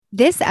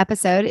This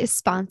episode is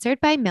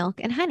sponsored by Milk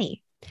and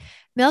Honey.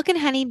 Milk and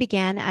Honey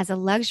began as a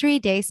luxury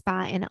day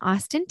spa in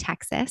Austin,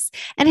 Texas,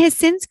 and has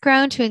since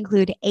grown to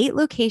include 8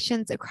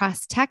 locations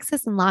across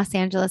Texas and Los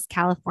Angeles,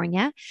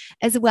 California,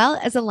 as well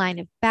as a line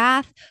of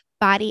bath,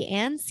 body,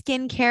 and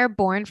skincare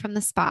born from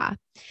the spa.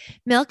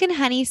 Milk and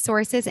Honey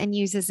sources and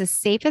uses the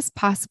safest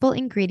possible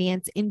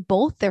ingredients in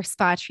both their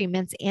spa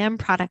treatments and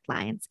product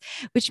lines,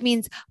 which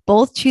means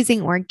both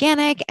choosing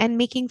organic and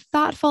making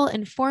thoughtful,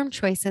 informed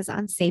choices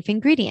on safe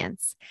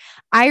ingredients.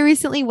 I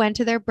recently went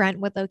to their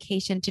Brentwood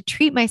location to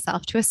treat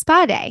myself to a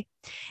spa day.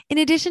 In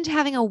addition to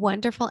having a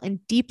wonderful and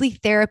deeply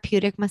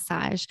therapeutic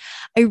massage,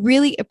 I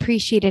really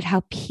appreciated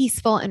how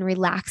peaceful and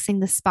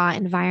relaxing the spa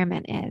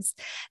environment is.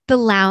 The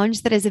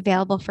lounge that is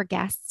available for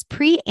guests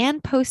pre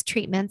and post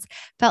treatments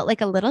felt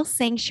like a little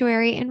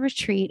sanctuary and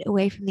retreat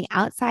away from the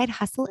outside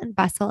hustle and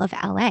bustle of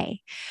LA.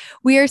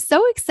 We are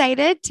so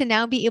excited to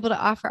now be able to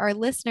offer our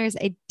listeners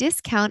a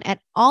discount at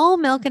all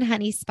Milk and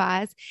Honey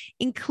spas,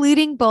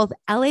 including both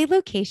LA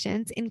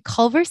locations in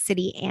Culver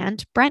City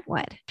and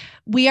Brentwood.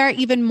 We are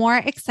even more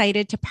excited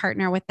to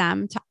partner with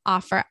them to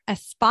offer a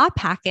spa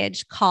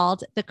package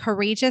called the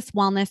Courageous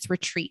Wellness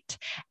Retreat,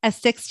 a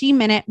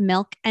 60-minute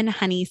Milk and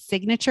Honey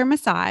signature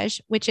massage,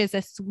 which is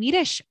a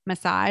Swedish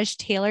massage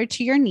tailored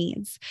to your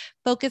needs,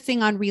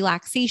 focusing on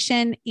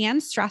relaxation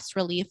and stress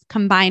relief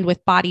combined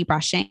with body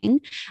brushing,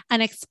 an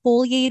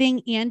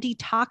exfoliating and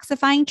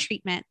detoxifying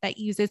treatment that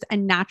uses a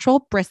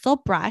natural bristle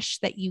brush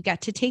that you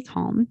get to take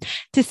home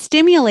to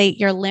stimulate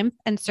your lymph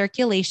and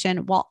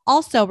circulation while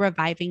also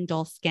reviving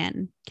dull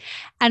skin.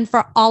 And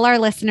for all our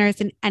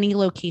listeners in any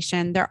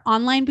location, their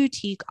online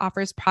boutique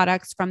offers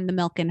products from the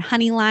Milk and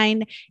Honey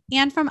line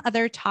and from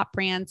other top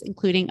brands,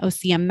 including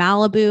Osea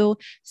Malibu,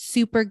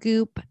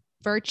 Supergoop,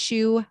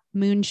 Virtue,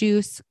 Moon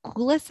Juice,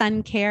 Kula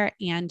Sun Care,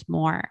 and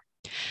more.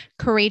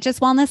 Courageous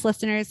Wellness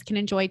listeners can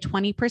enjoy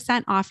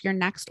 20% off your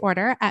next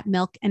order at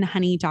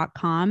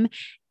milkandhoney.com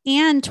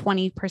and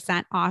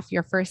 20% off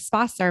your first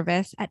spa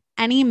service at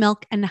any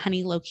Milk and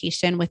Honey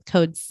location with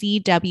code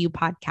CW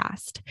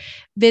Podcast.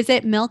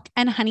 Visit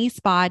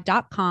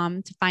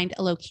milkandhoneyspa.com to find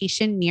a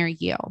location near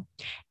you.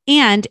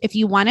 And if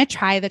you want to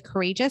try the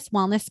Courageous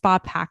Wellness Spa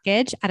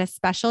package at a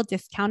special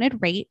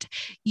discounted rate,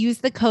 use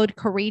the code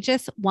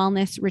Courageous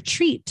Wellness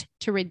Retreat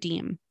to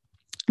redeem.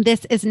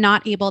 This is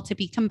not able to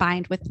be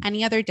combined with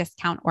any other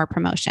discount or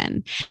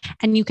promotion.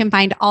 And you can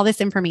find all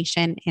this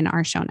information in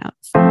our show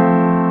notes.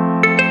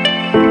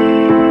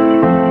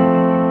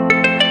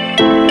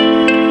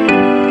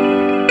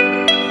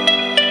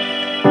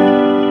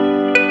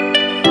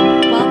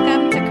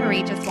 Welcome to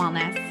Courageous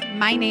Wellness.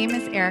 My name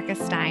is Erica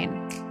Stein.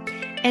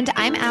 And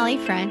I'm Allie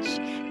French,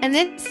 and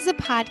this is a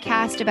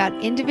podcast about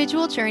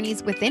individual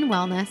journeys within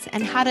wellness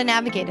and how to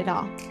navigate it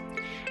all.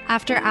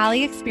 After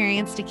Allie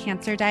experienced a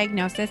cancer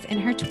diagnosis in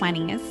her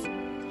 20s,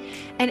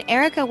 and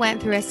Erica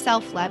went through a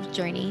self-love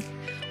journey,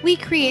 we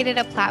created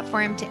a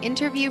platform to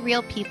interview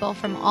real people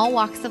from all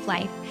walks of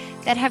life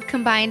that have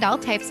combined all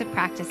types of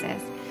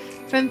practices.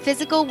 From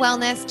physical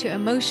wellness to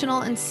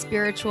emotional and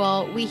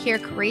spiritual, we hear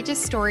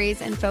courageous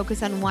stories and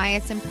focus on why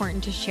it's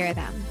important to share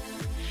them.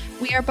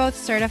 We are both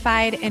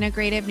certified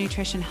integrative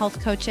nutrition health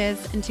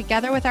coaches, and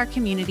together with our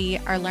community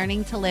are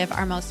learning to live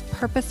our most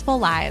purposeful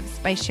lives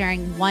by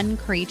sharing one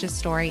courageous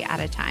story at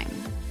a time.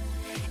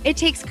 It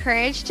takes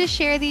courage to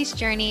share these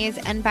journeys,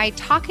 and by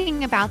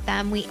talking about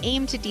them, we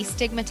aim to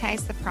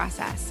destigmatize the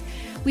process.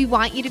 We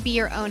want you to be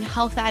your own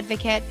health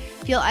advocate,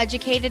 feel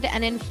educated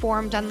and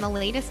informed on the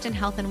latest in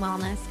health and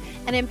wellness,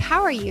 and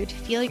empower you to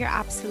feel your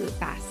absolute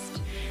best.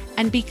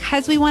 And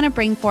because we want to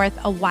bring forth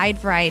a wide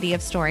variety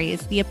of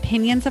stories, the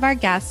opinions of our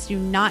guests do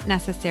not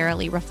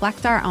necessarily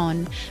reflect our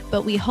own,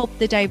 but we hope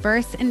the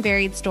diverse and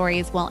varied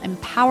stories will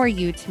empower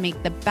you to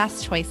make the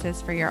best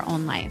choices for your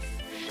own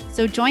life.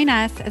 So join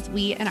us as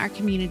we and our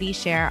community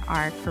share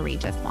our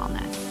courageous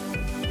wellness.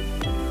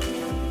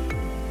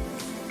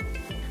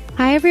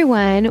 Hi,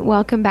 everyone.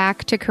 Welcome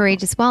back to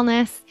Courageous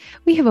Wellness.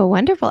 We have a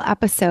wonderful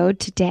episode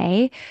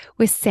today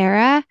with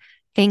Sarah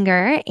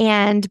Finger.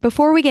 And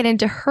before we get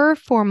into her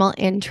formal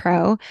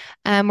intro,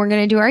 we're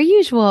going to do our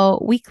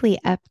usual weekly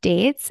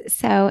updates.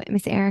 So,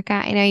 Miss Erica,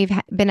 I know you've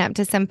been up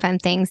to some fun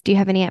things. Do you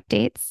have any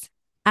updates?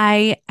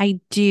 I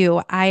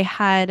do. I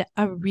had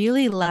a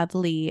really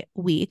lovely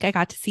week. I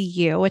got to see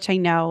you, which I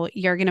know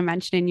you're going to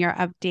mention in your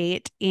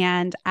update.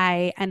 And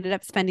I ended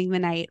up spending the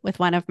night with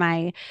one of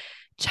my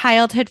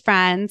childhood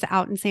friends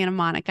out in Santa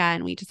Monica.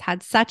 And we just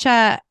had such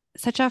a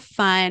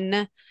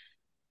fun,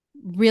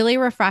 really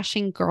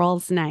refreshing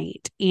girls'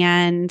 night.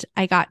 And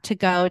I got to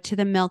go to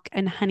the Milk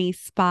and Honey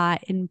Spa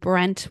in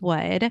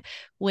Brentwood,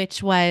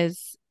 which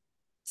was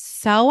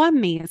so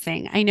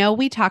amazing. I know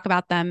we talk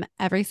about them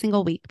every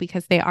single week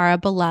because they are a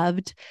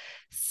beloved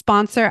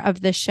sponsor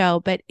of the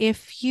show. But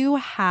if you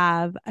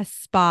have a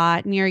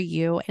spa near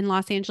you in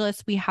Los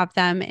Angeles, we have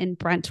them in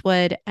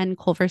Brentwood and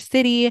Culver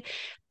City.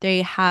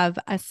 They have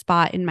a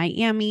spa in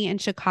Miami and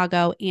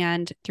Chicago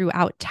and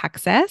throughout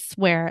Texas,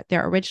 where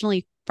they're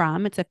originally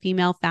from. It's a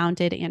female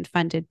founded and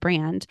funded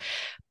brand.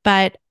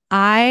 But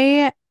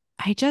I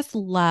just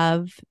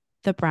love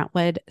the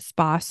Brentwood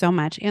spa so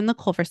much and the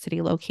Culver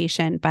City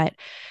location, but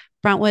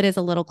Brentwood is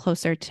a little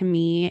closer to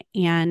me.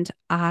 And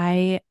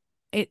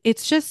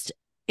it's just,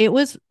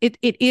 it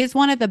is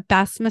one of the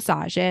best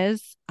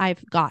massages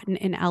I've gotten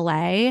in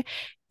LA.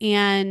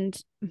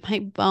 And my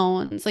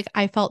bones, like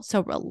I felt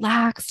so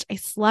relaxed. I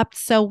slept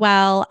so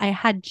well. I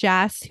had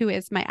Jess, who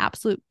is my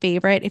absolute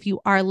favorite. If you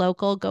are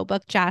local, go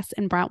book Jess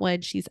in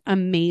Brentwood. She's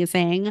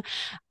amazing.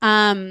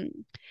 Um,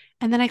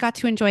 and then I got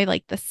to enjoy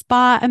like the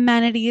spa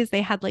amenities.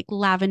 They had like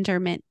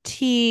lavender mint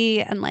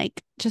tea and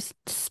like just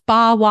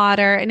spa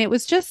water. And it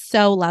was just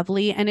so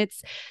lovely. And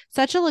it's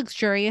such a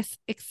luxurious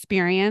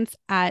experience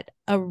at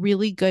a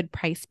really good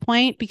price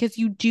point because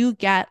you do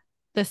get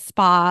the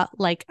spa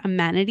like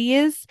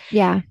amenities.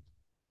 Yeah.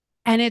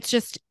 And it's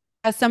just,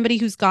 as somebody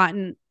who's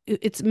gotten,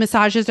 it's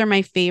massages are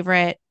my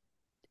favorite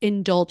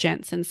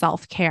indulgence and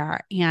self-care.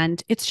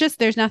 And it's just,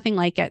 there's nothing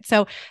like it.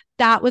 So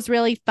that was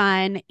really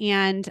fun.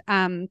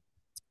 And,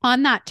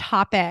 on that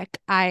topic,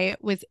 I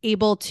was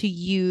able to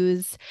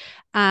use,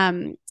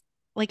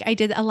 like I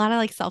did a lot of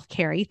like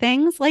self-care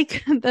things,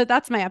 like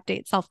that's my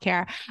update,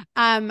 self-care.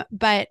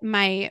 But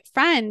my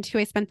friend who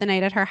I spent the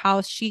night at her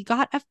house, she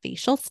got a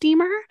facial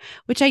steamer,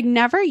 which I'd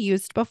never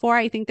used before.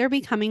 I think they're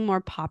becoming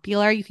more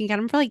popular. You can get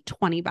them for like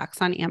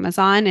 $20 on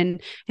Amazon.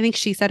 And I think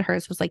she said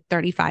hers was like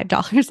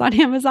 $35 on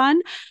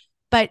Amazon.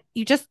 But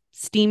you just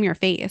steam your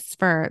face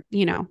for,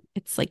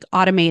 it's like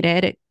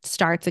automated. It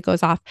starts, it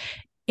goes off.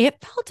 It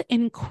felt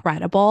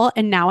incredible.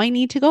 And now I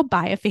need to go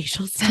buy a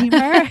facial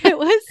steamer. It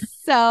was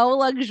so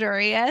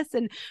luxurious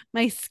and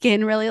my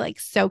skin really like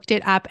soaked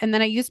it up. And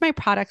then I used my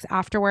products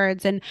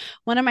afterwards. And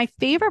one of my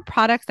favorite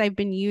products I've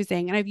been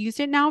using, and I've used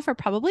it now for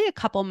probably a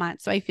couple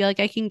months, so I feel like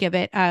I can give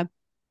it a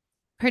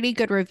pretty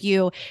good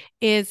review,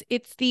 it's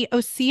the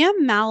Osea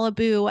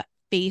Malibu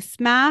face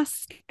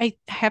mask. I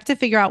have to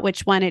figure out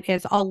which one it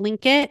is. I'll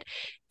link it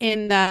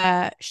in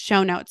the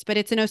show notes, but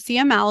it's an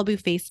Osea Malibu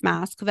face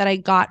mask that I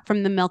got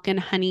from the Milk and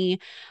Honey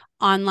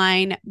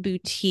online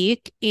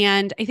boutique.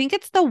 And I think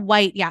it's the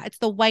white. Yeah, it's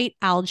the white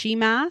algae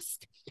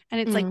mask.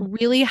 And it's like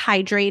really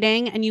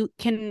hydrating. And you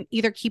can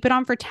either keep it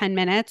on for 10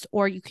 minutes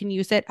or you can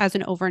use it as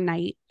an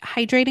overnight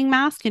hydrating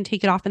mask and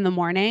take it off in the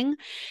morning.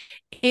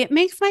 It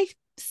makes my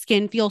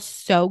skin feel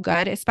so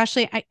good,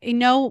 especially I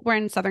know we're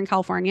in Southern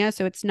California,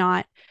 so it's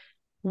not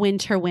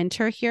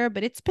winter here,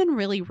 but it's been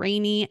really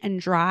rainy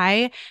and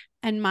dry.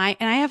 And I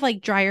have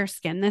like drier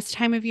skin this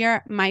time of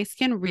year. My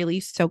skin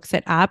really soaks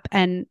it up.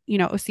 And,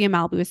 Osea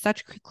Malibu is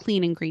such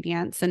clean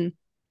ingredients and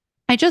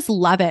I just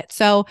love it.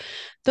 So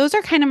those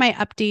are kind of my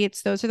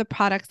updates. Those are the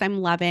products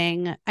I'm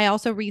loving. I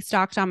also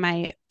restocked on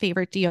my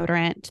favorite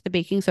deodorant, the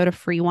baking soda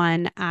free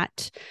one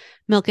at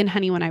Milk and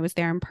Honey when I was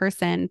there in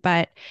person.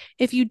 But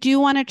if you do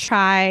want to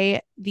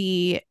try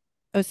the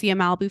Osea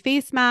Malibu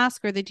face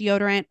mask or the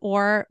deodorant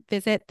or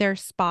visit their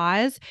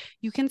spas,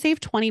 you can save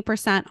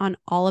 20% on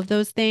all of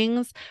those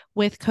things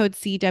with code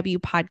CW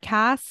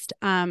podcast.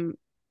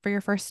 For your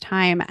first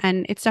time,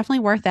 and it's definitely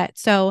worth it.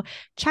 So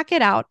check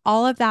it out.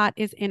 All of that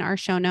is in our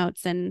show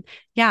notes. And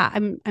yeah,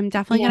 I'm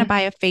definitely going to buy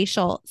a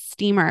facial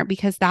steamer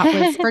because that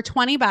was for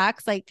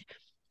 $20. Like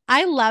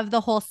I love the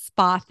whole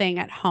spa thing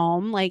at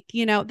home. Like,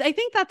 I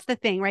think that's the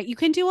thing, right? You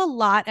can do a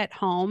lot at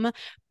home,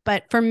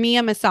 but for me,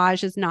 a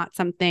massage is not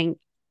something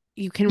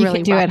you can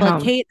really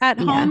replicate at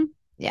home.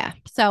 Yeah.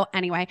 So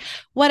anyway,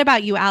 what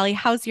about you, Allie?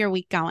 How's your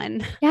week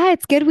going? Yeah,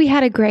 it's good. We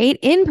had a great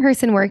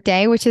in-person work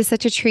day, which is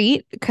such a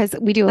treat because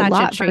we do a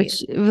lot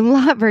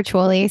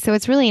virtually. So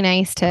it's really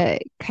nice to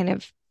kind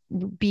of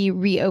be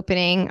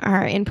reopening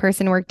our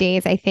in-person work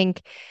days. I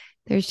think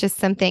there's just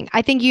something,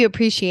 I think you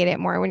appreciate it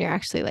more when you're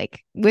actually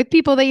like with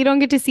people that you don't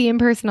get to see in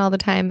person all the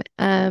time.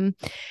 And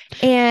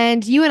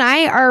you and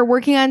I are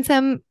working on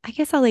some, I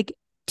guess I'll like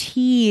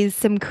tease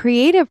some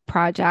creative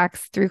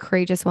projects through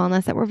Courageous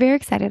Wellness that we're very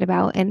excited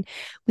about. And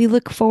we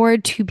look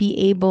forward to being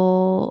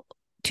able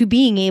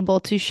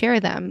to share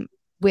them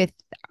with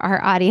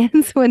our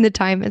audience when the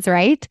time is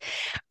right.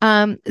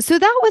 So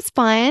that was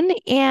fun.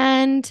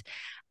 And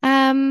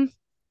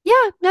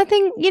yeah,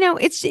 nothing,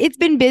 it's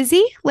been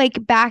busy,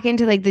 like back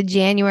into like the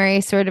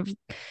January sort of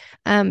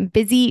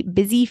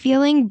busy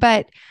feeling,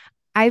 but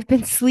I've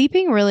been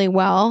sleeping really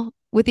well.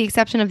 With the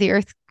exception of the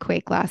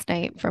earthquake last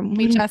night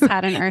we just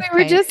had an earthquake.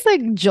 We were just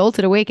like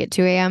jolted awake at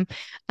 2 a.m.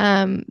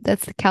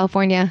 That's the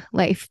California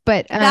life.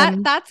 But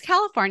that's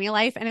California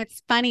life. And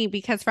it's funny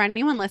because for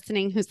anyone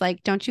listening who's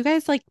like, don't you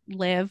guys like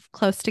live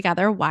close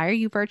together? Why are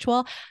you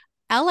virtual?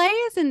 LA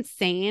is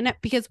insane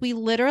because we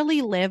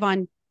literally live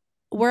on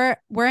we're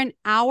an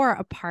hour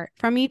apart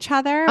from each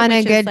other on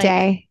a good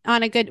day.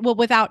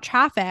 Without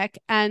traffic,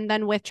 and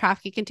then with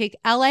traffic it can take.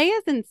 LA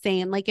is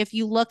insane. Like if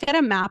you look at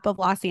a map of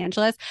Los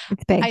Angeles,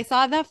 it's big. I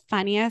saw the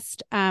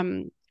funniest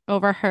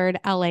overheard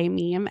LA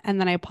meme,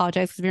 and then I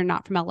apologize because if you're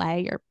not from LA,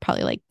 you're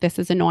probably like, this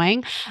is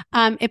annoying.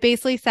 It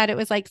basically said it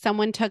was like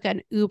someone took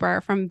an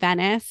Uber from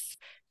Venice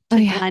to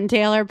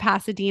Glendale or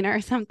Pasadena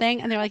or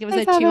something. And they're like, it was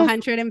a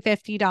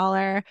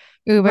 $250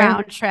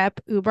 round trip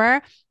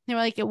Uber. They were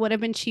like, it would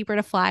have been cheaper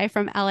to fly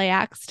from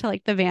LAX to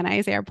like the Van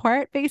Nuys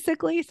airport,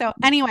 basically. So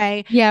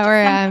anyway, yeah,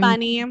 or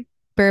funny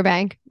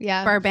Burbank.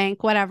 Yeah.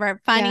 Burbank, whatever, Yeah.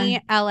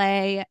 funny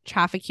LA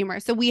traffic humor.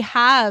 So we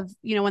have,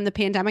 when the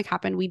pandemic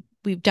happened,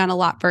 we've done a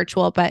lot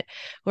virtual, but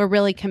we're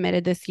really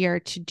committed this year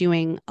to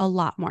doing a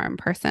lot more in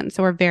person.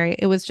 So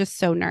it was just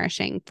so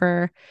nourishing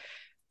for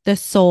the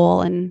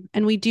soul. And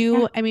we Yeah.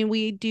 do, I mean,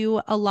 we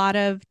do a lot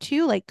of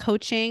too, like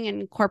coaching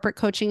and corporate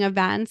coaching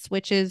events,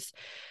 which is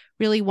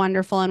really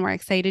wonderful. And we're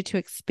excited to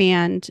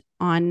expand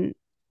on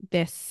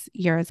this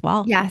year as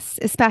well. Yes,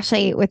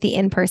 especially with the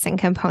in-person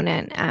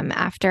component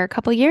after a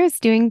couple years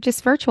doing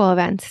just virtual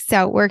events.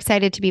 So we're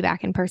excited to be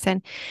back in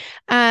person.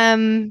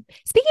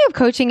 Speaking of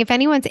coaching, if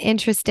anyone's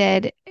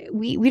interested,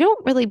 we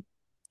don't really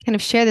kind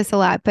of share this a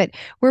lot, but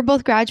we're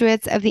both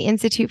graduates of the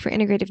Institute for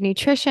Integrative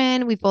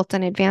Nutrition. We've both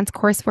done advanced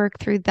coursework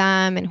through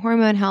them in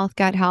hormone health,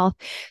 gut health.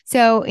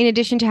 So in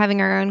addition to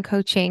having our own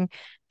coaching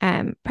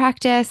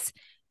practice,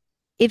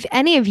 if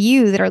any of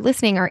you that are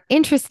listening are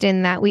interested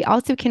in that, we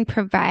also can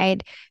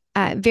provide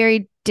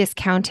very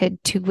discounted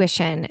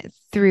tuition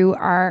through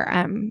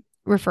our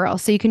referral.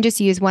 So you can just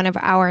use one of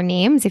our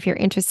names if you're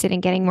interested in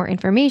getting more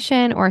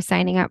information or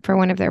signing up for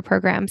one of their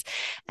programs,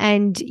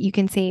 and you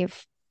can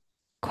save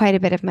quite a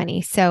bit of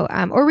money. So,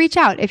 or reach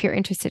out if you're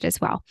interested as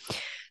well.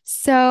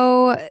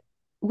 So,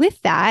 with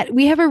that,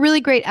 we have a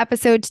really great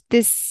episode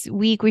this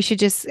week. We should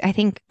just, I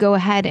think, go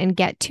ahead and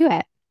get to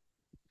it.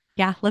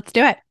 Yeah, let's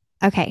do it.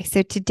 Okay,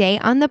 so today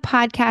on the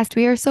podcast,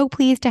 we are so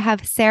pleased to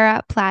have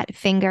Sarah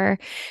Platt-Finger.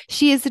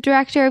 She is the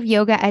director of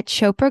yoga at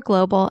Chopra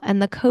Global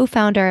and the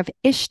co-founder of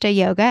Ishta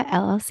Yoga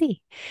LLC.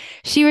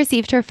 She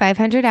received her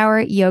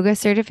 500-hour yoga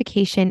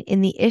certification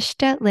in the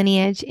Ishta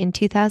lineage in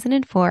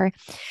 2004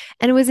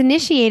 and was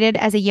initiated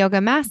as a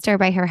yoga master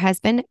by her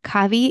husband,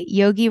 Kavi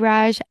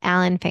Yogiraj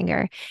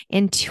Allenfinger,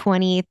 in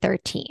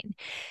 2013.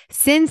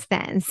 Since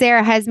then,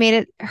 Sarah has made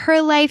it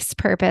her life's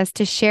purpose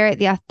to share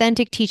the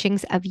authentic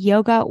teachings of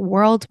yoga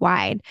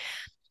worldwide.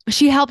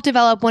 She helped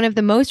develop one of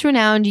the most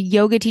renowned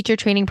yoga teacher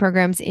training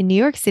programs in New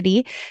York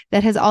City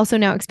that has also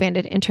now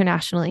expanded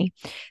internationally.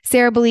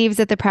 Sarah believes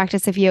that the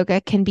practice of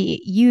yoga can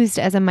be used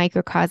as a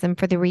microcosm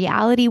for the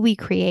reality we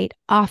create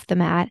off the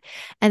mat,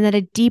 and that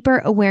a deeper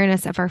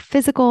awareness of our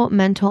physical,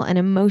 mental, and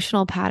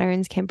emotional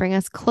patterns can bring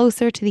us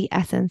closer to the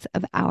essence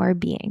of our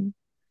being.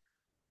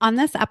 On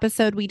this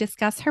episode, we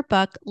discuss her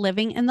book,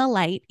 Living in the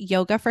Light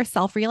Yoga for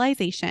Self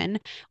Realization,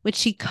 which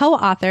she co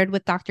authored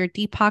with Dr.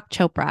 Deepak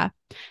Chopra.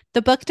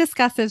 The book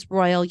discusses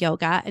royal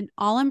yoga, an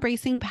all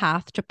embracing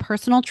path to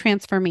personal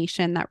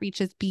transformation that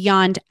reaches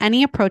beyond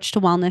any approach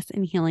to wellness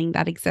and healing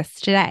that exists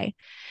today.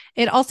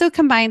 It also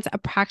combines a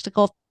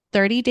practical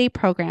 30-day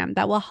program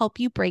that will help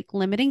you break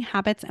limiting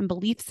habits and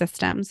belief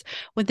systems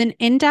with an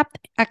in depth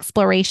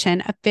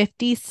exploration of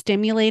 50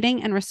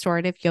 stimulating and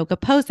restorative yoga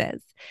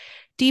poses.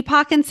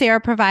 Deepak and Sarah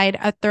provide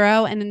a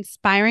thorough and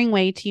inspiring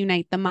way to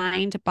unite the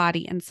mind,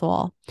 body, and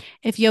soul.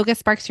 If yoga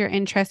sparks your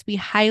interest, we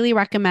highly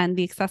recommend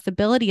the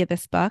accessibility of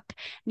this book,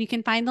 and you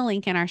can find the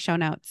link in our show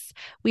notes.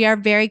 We are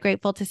very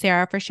grateful to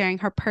Sarah for sharing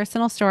her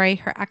personal story,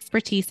 her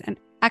expertise,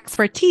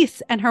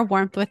 and her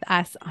warmth with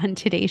us on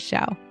today's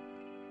show.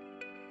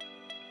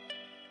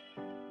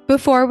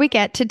 Before we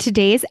get to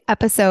today's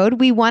episode,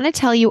 we want to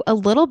tell you a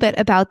little bit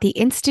about the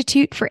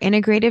Institute for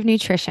Integrative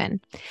Nutrition.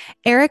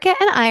 Erica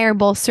and I are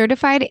both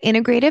certified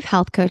integrative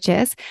health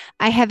coaches.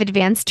 I have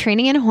advanced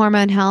training in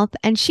hormone health,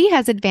 and she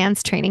has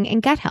advanced training in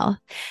gut health.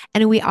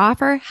 And we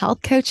offer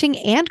health coaching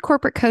and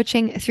corporate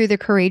coaching through the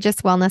Courageous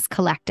Wellness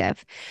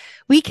Collective.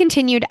 We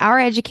continued our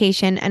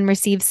education and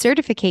received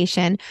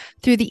certification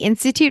through the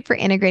Institute for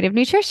Integrative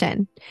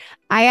Nutrition.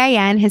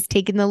 IIN has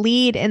taken the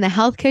lead in the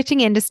health coaching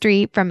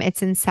industry from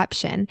its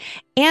inception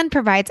and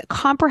provides a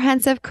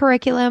comprehensive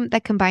curriculum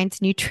that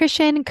combines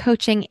nutrition,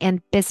 coaching,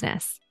 and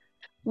business.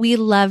 We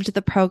loved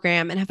the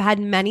program and have had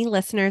many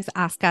listeners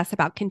ask us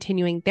about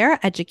continuing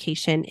their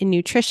education in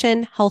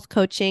nutrition, health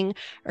coaching,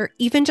 or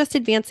even just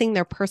advancing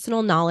their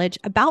personal knowledge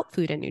about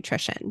food and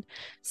nutrition.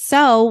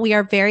 So we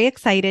are very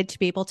excited to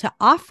be able to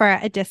offer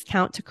a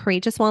discount to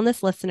Courageous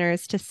Wellness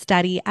listeners to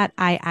study at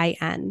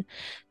IIN.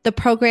 The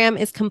program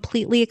is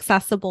completely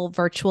accessible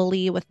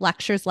virtually with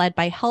lectures led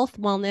by health,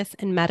 wellness,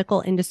 and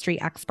medical industry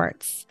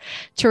experts.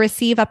 To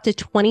receive up to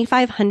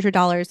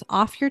 $2,500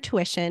 off your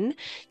tuition,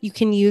 you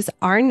can use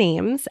our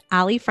names,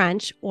 Allie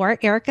French or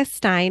Erica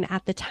Stein,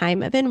 at the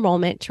time of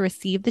enrollment to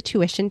receive the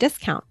tuition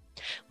discount.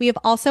 We have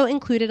also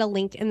included a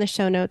link in the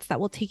show notes that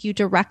will take you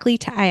directly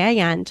to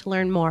IIN to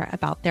learn more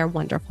about their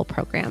wonderful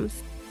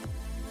programs.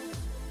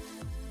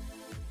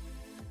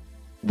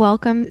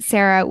 Welcome,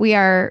 Sarah. We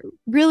are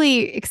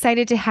really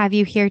excited to have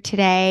you here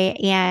today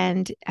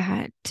and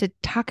to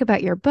talk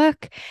about your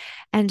book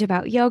and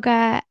about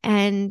yoga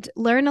and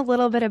learn a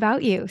little bit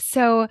about you.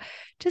 So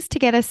just to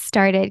get us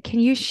started, can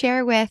you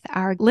share with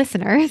our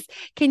listeners,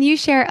 can you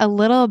share a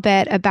little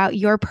bit about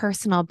your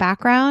personal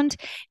background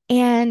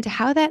and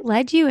how that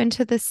led you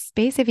into the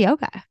space of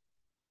yoga?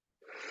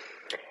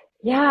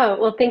 Yeah,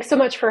 well, thanks so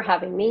much for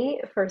having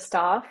me, first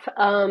off.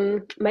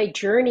 My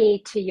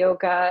journey to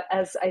yoga,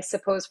 as I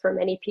suppose for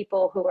many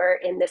people who are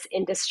in this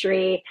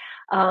industry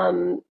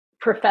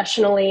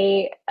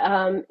professionally,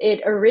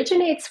 it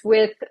originates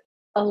with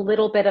a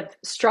little bit of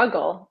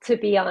struggle, to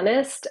be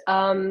honest.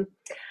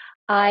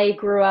 I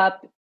grew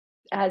up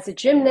as a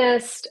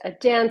gymnast, a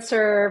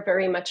dancer,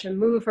 very much a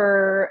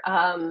mover,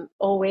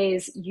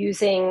 always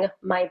using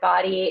my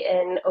body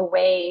in a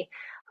way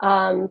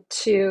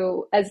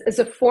as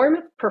a form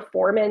of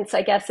performance,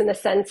 I guess, in the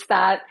sense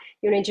that,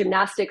 in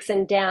gymnastics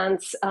and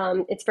dance,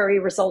 it's very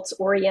results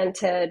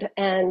oriented.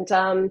 And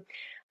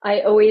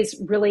I always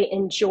really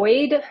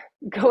enjoyed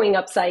going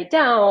upside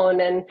down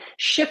and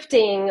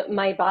shifting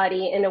my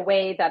body in a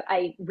way that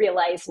I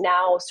realize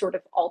now sort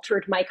of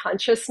altered my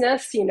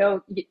consciousness.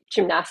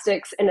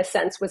 Gymnastics, in a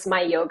sense, was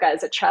my yoga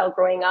as a child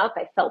growing up.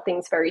 I felt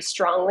things very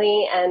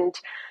strongly. And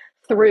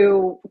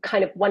through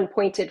kind of one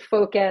pointed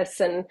focus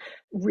and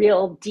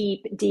real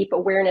deep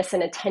awareness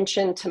and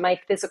attention to my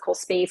physical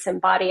space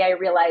and body, I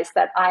realized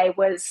that I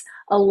was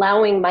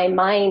allowing my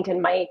mind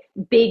and my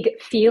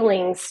big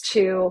feelings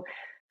to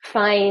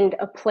find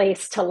a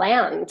place to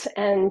land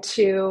and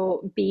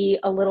to be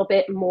a little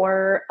bit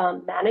more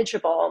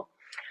manageable.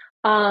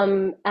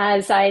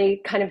 As I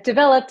kind of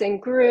developed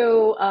and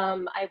grew,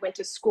 I went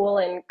to school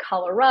in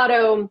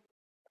Colorado.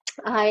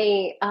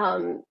 I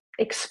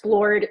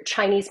explored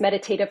Chinese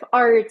meditative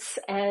arts,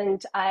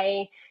 and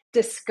I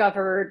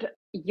discovered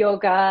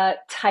yoga,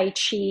 Tai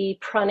Chi,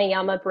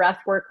 pranayama, breath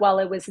work while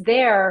I was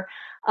there,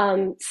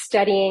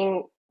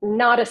 studying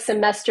not a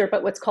semester,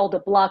 but what's called a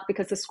block,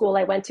 because the school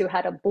I went to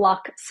had a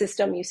block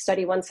system. You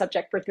study one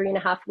subject for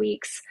 3.5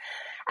 weeks.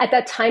 At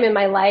that time in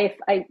my life,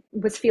 I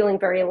was feeling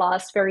very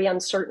lost, very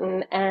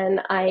uncertain,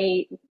 and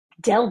I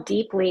delved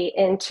deeply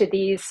into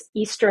these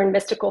Eastern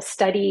mystical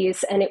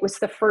studies. And it was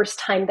the first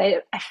time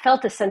that I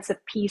felt a sense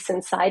of peace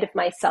inside of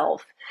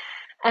myself.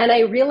 And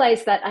I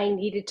realized that I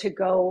needed to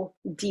go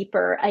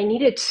deeper. I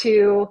needed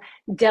to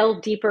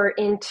delve deeper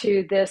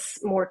into this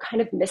more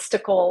kind of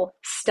mystical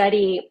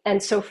study.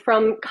 And so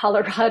from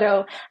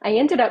Colorado, I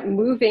ended up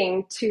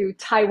moving to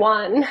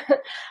Taiwan,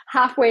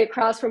 halfway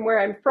across from where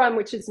I'm from,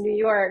 which is New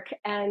York.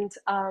 And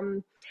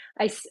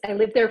I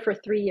lived there for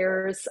 3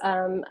 years.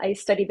 I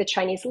studied the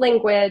Chinese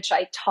language.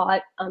 I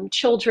taught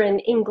children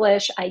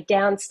English. I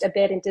danced a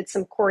bit and did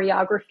some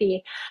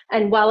choreography.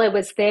 And while I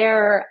was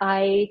there,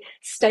 I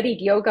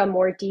studied yoga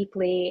more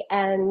deeply.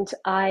 And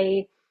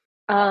it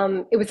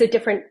was a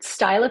different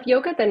style of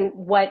yoga than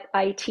what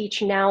I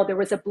teach now. There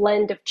was a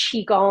blend of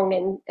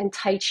Qigong and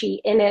Tai Chi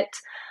in it.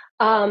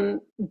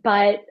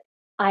 But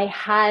I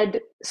had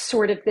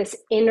sort of this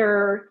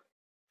inner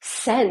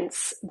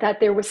sense that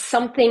there was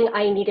something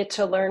I needed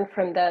to learn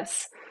from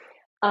this.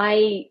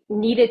 I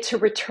needed to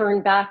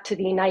return back to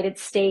the United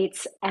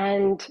States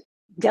and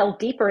delve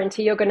deeper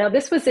into yoga. Now,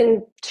 this was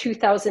in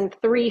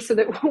 2003, so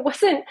that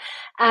wasn't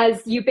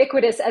as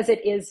ubiquitous as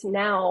it is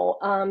now.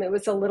 It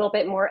was a little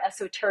bit more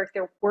esoteric.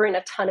 There weren't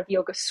a ton of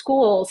yoga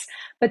schools,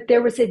 but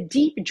there was a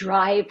deep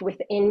drive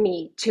within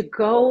me to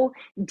go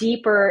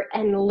deeper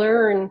and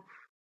learn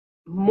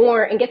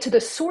more and get to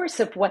the source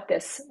of what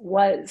this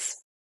was.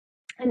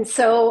 And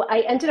so I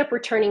ended up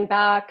returning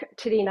back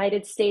to the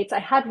United States. I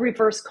had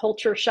reverse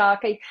culture shock.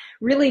 I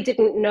really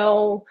didn't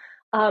know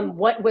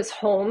what was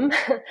home.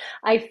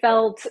 I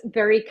felt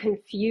very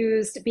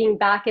confused being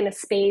back in a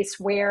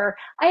space where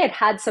I had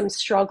had some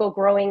struggle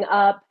growing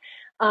up.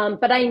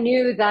 But I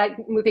knew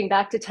that moving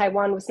back to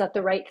Taiwan was not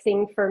the right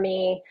thing for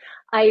me.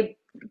 I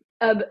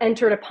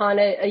entered upon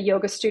a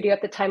yoga studio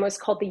at the time. It was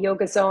called the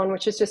Yoga Zone,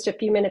 which is just a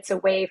few minutes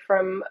away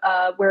from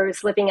where I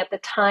was living at the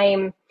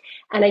time.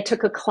 And I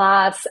took a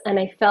class and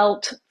I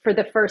felt for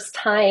the first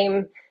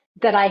time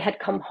that I had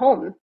come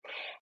home.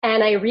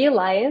 And I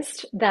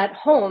realized that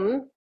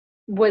home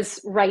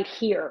was right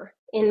here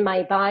in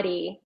my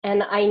body.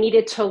 And I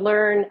needed to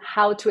learn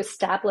how to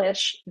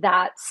establish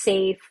that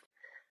safe,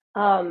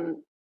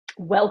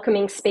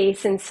 welcoming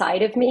space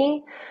inside of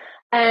me.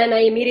 And I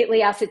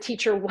immediately asked the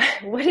teacher,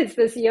 what is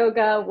this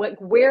yoga?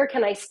 Where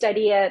can I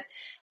study it?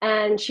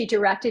 And she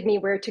directed me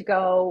where to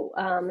go.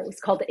 It was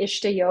called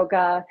Ishta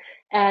Yoga.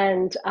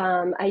 And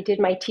I did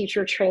my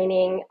teacher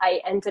training. I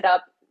ended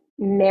up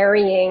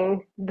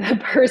marrying the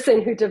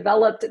person who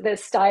developed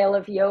this style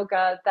of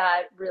yoga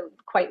that really,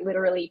 quite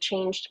literally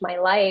changed my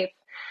life.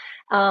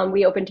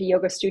 We opened a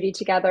yoga studio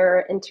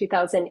together in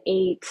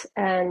 2008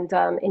 and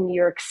in New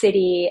York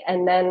City.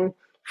 And then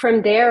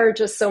from there,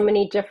 just so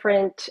many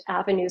different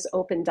avenues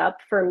opened up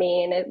for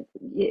me. And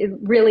it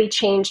really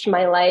changed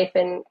my life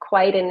in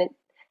quite a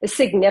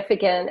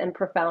significant and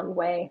profound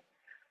way.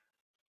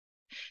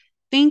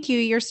 Thank you.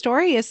 Your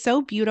story is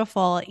so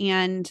beautiful.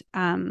 And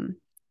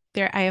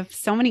I have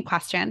so many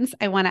questions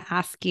I want to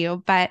ask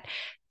you. But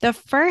the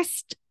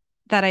first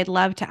that I'd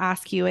love to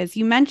ask you is,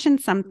 you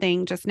mentioned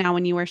something just now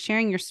when you were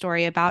sharing your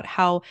story about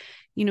how,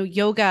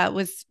 yoga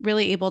was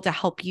really able to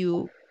help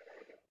you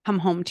come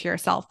home to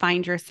yourself,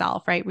 find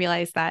yourself, right?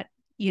 Realize that,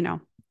 that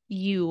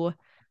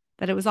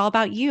it was all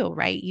about you,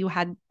 right? You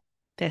had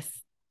this,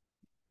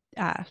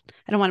 I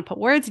don't want to put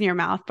words in your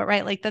mouth, but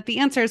right, like that the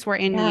answers were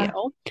in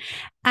you.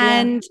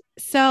 And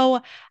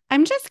so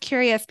I'm just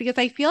curious because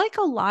I feel like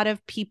a lot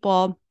of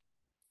people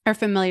are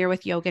familiar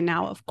with yoga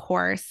now, of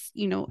course,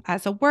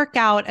 as a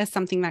workout, as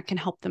something that can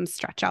help them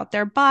stretch out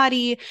their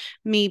body,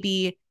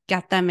 maybe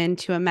get them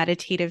into a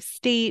meditative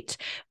state.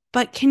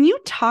 But can you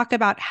talk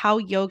about how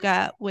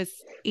yoga was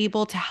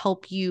able to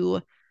help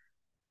you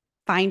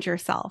find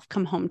yourself,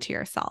 come home to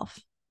yourself?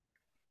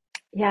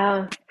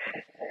 Yeah.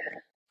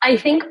 I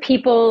think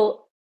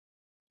people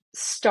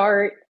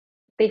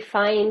they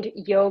find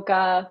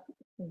yoga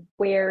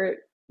where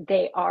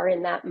they are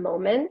in that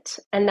moment.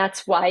 And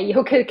that's why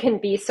yoga can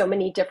be so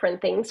many different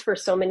things for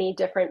so many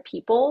different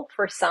people.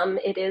 For some,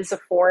 it is a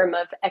form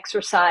of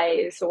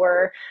exercise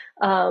or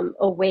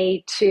a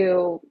way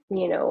to,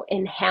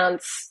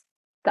 enhance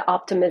the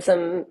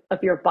optimism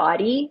of your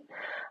body.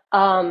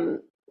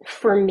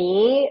 For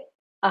me,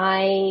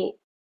 I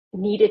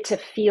needed to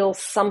feel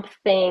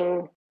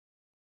something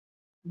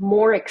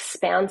more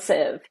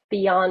expansive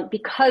beyond,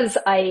 because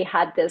I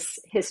had this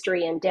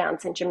history in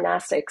dance and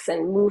gymnastics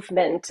and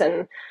movement,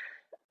 and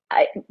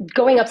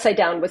going upside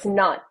down was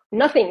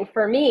nothing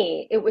for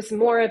me. It was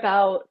more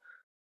about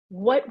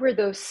what were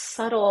those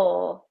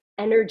subtle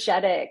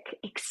energetic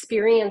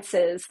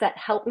experiences that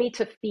helped me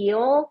to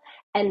feel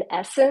an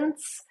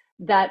essence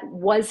that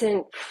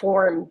wasn't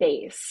form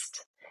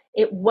based.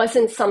 It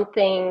wasn't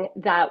something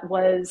that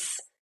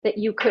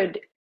you could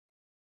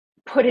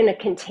put in a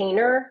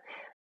container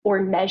or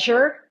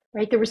measure,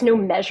 right? There was no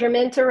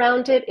measurement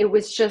around it. It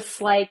was just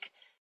like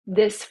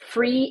this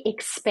free,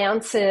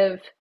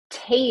 expansive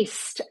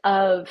taste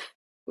of,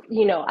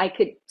 I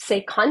could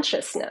say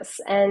consciousness.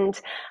 And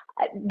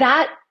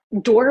that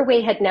doorway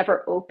had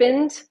never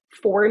opened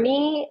for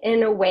me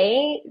in a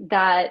way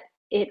that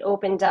it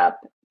opened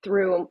up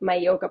through my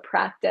yoga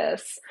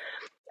practice.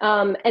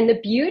 And the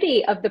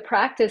beauty of the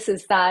practice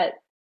is that,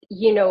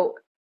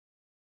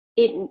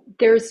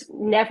 there's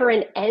never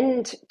an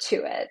end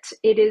to it.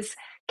 It is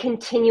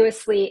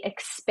continuously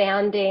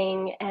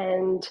expanding,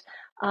 and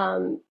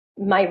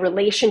my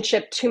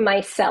relationship to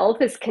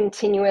myself is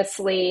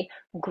continuously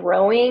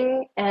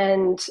growing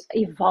and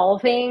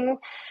evolving.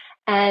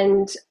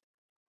 And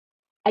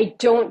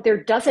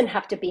there doesn't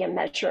have to be a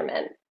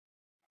measurement.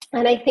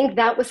 And I think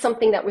that was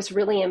something that was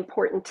really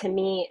important to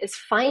me, is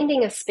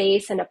finding a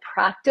space and a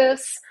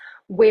practice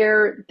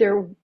where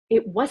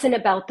it wasn't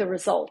about the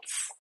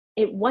results.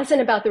 It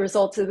wasn't about the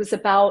results. It was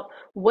about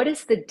what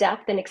is the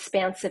depth and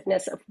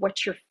expansiveness of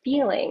what you're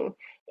feeling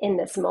in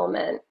this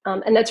moment.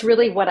 And that's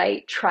really what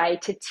I try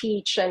to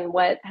teach, and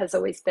what has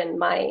always been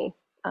my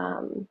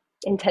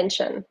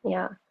intention.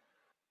 Yeah.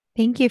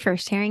 Thank you for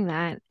sharing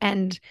that.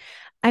 And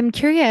I'm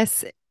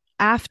curious,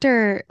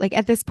 after, like,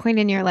 at this point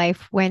in your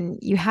life when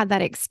you had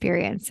that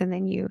experience and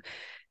then you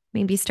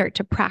maybe start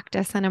to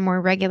practice on a more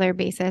regular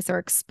basis or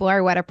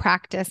explore what a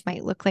practice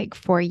might look like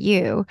for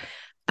you,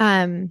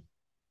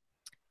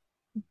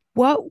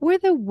 what were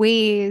the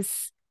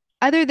ways,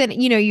 other than,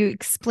 you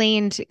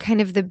explained kind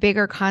of the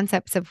bigger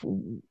concepts of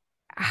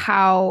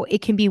how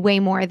it can be way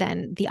more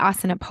than the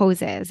asana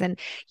poses. And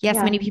yes,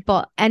 Yeah. many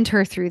people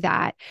enter through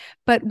that.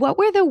 But what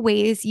were the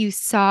ways you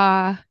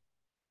saw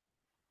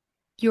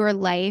your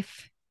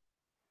life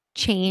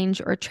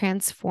change or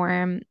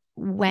transform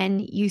when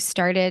you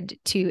started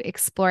to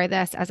explore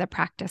this as a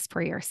practice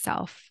for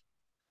yourself?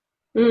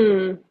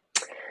 I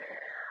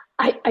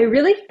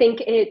really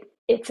think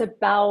it's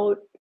about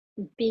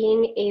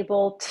being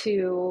able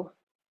to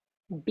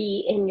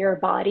be in your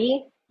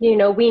body. We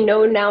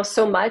know now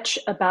so much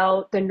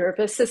about the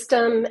nervous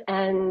system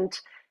and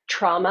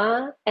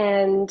trauma,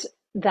 and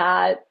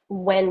that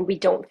when we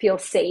don't feel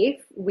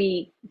safe,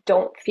 we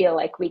don't feel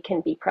like we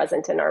can be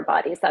present in our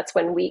bodies. That's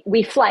when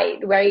we fight,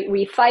 right?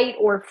 We fight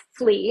or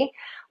flee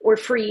or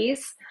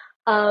freeze.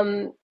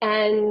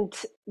 And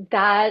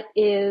that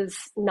is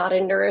not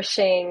a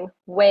nourishing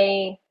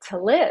way to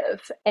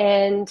live.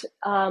 And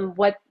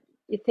what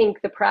I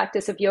think the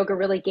practice of yoga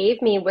really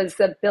gave me was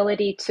the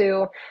ability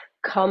to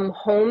come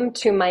home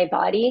to my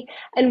body,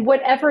 and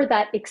whatever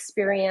that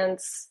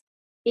experience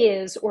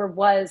is or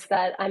was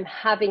that I'm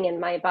having in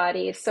my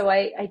body. So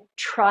I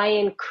try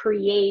and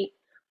create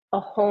a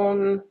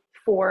home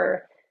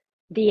for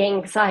the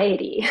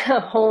anxiety, a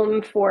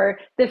home for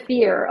the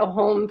fear, a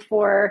home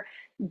for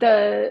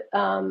the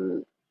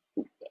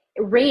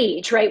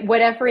rage, right?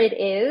 Whatever it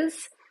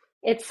is,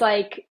 it's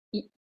like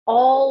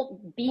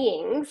all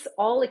beings,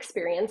 all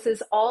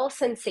experiences, all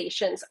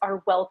sensations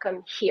are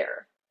welcome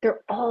here.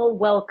 They're all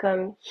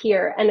welcome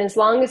here. And as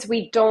long as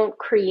we don't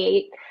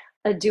create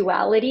a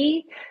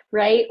duality,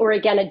 right? Or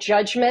again, a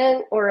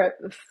judgment or a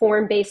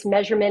form-based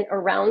measurement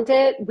around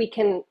it, we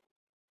can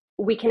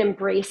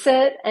embrace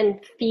it and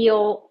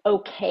feel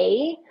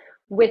okay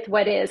with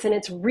what is. And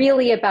it's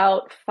really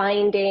about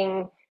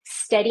finding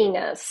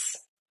steadiness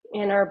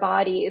in our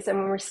bodies. And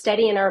when we're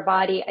steady in our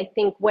body, I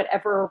think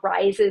whatever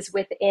arises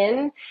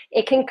within,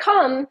 it can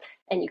come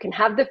and you can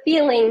have the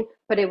feeling,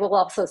 but it will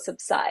also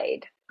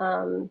subside.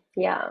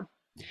 Yeah.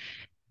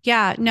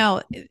 Yeah,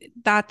 no,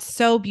 that's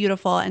so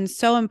beautiful and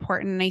so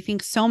important. And I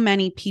think so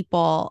many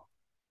people,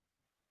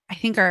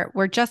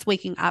 we're just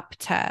waking up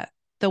to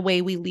the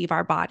way we leave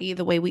our body,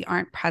 the way we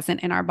aren't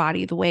present in our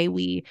body, the way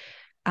we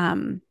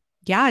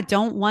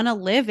don't want to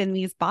live in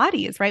these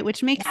bodies, right?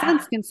 Which makes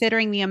sense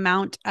considering the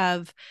amount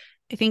of,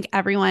 I think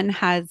everyone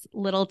has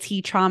little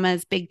T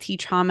traumas, big T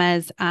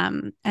traumas,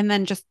 and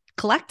then just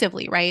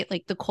collectively, right?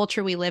 Like the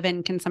culture we live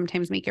in can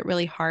sometimes make it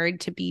really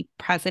hard to be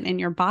present in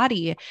your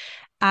body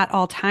at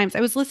all times.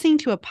 I was listening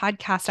to a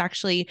podcast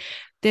actually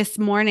this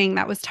morning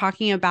that was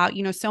talking about,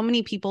 so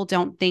many people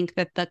don't think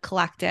that the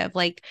collective,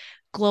 like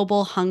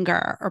global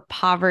hunger or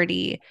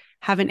poverty,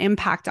 have an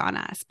impact on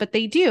us, but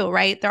they do,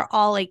 right? They're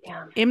all like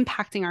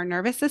impacting our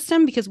nervous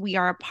system because we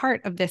are a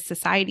part of this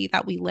society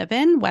that we live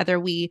in, whether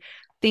we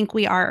think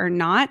we are or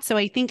not. So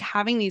I think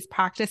having these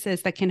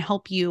practices that can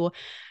help you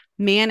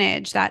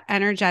manage that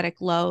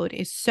energetic load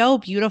is so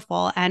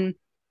beautiful. And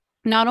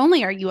not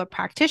only are you a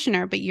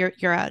practitioner, but you're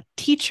a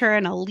teacher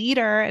and a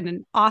leader and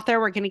an author.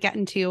 We're going to get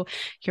into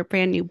your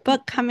brand new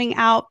book coming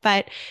out,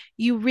 but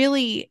you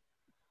really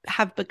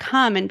have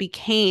become and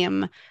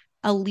became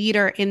a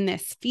leader in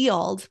this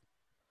field.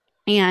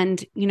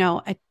 And,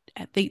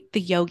 the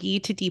yogi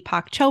to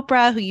Deepak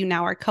Chopra, who you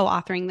now are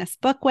co-authoring this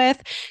book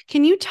with.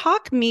 Can you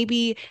talk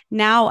maybe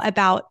now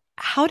about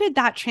how did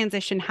that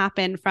transition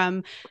happen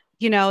from,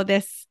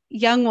 this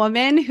young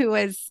woman who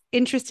was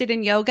interested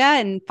in yoga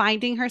and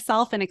finding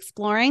herself and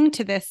exploring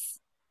to this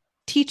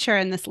teacher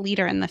and this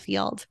leader in the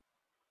field?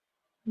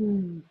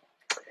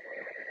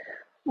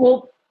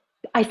 Well,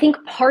 I think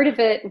part of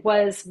it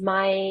was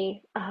my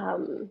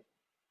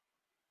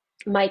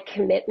my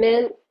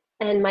commitment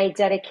and my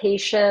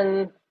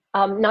dedication,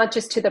 not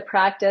just to the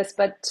practice,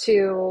 but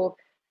to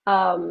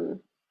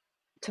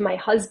my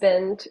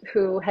husband,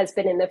 who has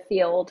been in the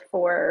field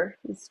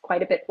he's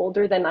quite a bit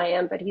older than I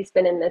am, but he's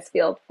been in this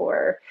field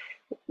for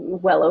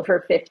well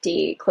over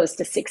 50, close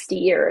to 60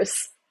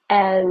 years.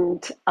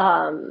 And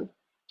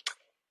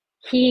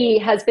he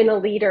has been a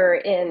leader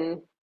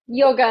in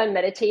yoga and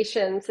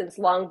meditation since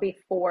long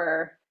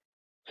before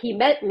he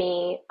met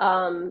me.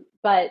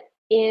 But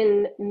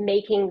in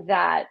making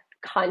that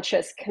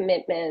conscious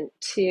commitment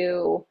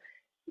to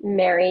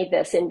marry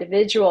this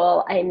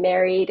individual, I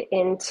married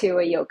into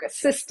a yoga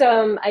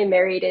system. I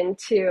married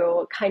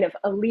into kind of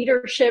a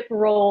leadership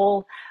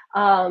role,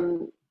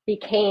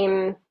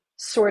 became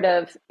sort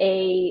of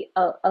a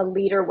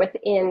leader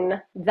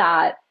within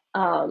that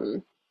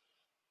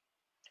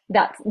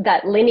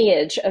that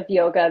lineage of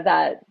yoga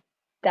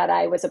that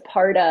I was a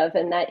part of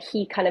and that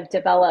he kind of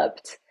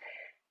developed.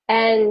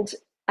 And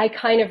I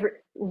kind of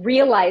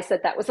realized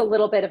that was a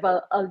little bit of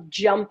a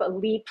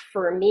leap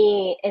for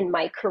me in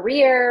my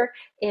career,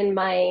 in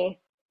my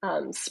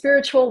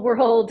spiritual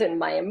world, in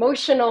my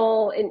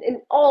emotional,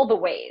 in all the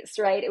ways,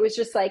 right? It was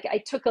just like I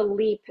took a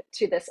leap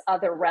to this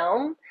other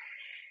realm.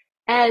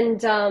 And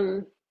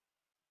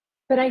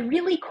but I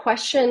really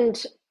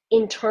questioned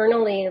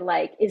internally,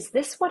 like, is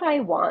this what I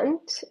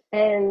want?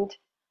 And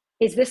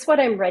is this what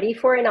I'm ready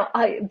for? And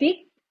I'll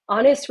be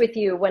honest with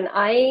you, when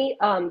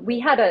we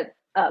had a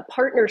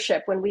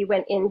partnership when we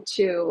went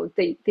into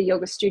the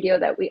yoga studio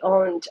that we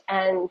owned.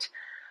 And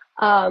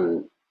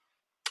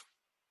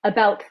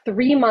about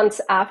 3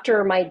 months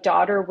after my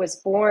daughter was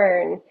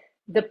born,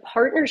 the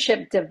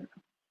partnership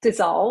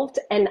dissolved,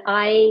 and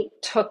I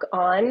took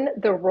on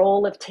the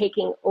role of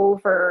taking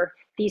over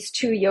these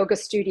 2 yoga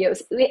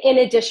studios, in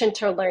addition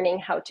to learning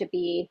how to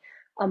be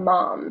a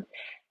mom.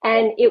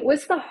 And it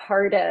was the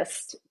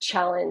hardest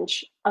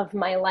challenge of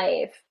my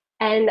life.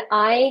 And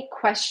I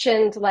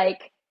questioned,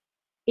 like,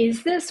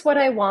 is this what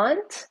I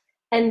want?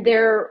 And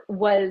there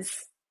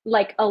was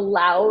like a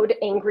loud,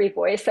 angry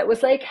voice that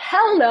was like,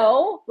 hell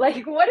no,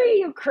 like, what are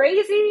you,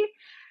 crazy?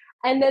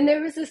 And then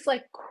there was this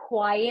like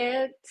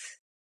quiet,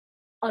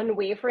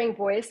 unwavering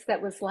voice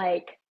that was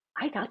like,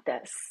 I got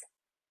this.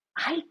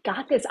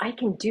 I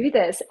can do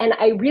this. And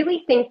I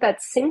really think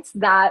that since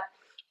that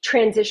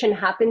transition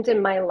happened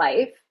in my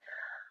life,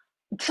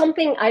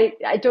 something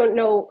I don't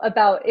know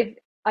about if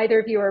either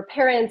of you are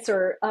parents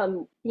or,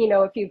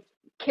 if you've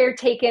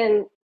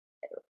caretaken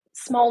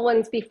small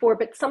ones before,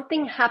 but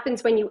something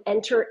happens when you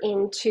enter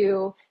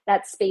into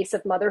that space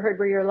of motherhood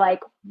where you're like,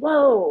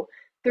 whoa,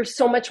 there's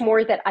so much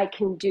more that I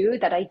can do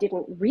that I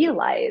didn't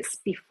realize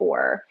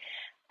before.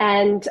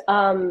 And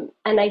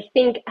I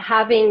think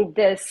having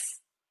this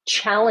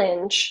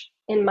challenge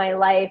in my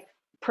life,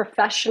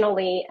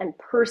 professionally and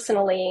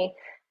personally,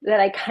 that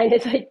I kind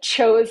of like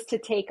chose to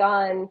take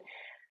on,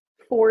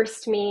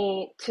 forced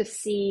me to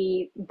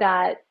see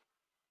that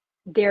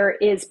there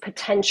is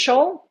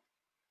potential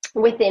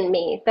within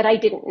me that I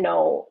didn't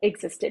know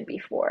existed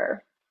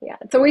before. Yeah,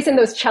 it's always in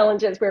those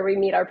challenges where we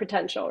meet our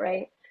potential,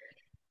 right?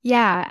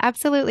 Yeah,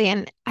 absolutely.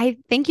 And I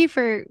thank you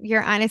for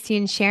your honesty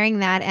in sharing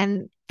that.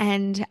 And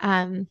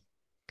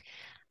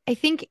I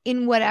think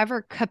in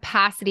whatever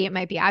capacity it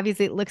might be,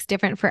 obviously it looks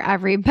different for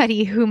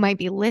everybody who might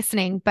be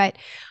listening, but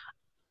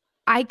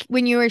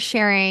when you were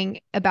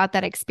sharing about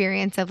that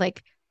experience of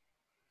like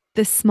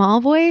the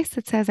small voice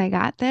that says, I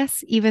got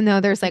this, even though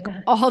there's like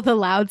all the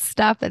loud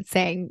stuff that's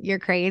saying you're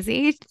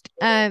crazy.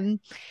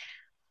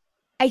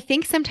 I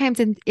think sometimes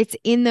it's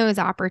in those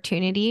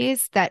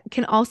opportunities that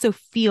can also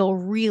feel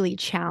really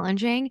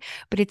challenging,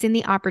 but it's in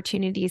the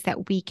opportunities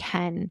that we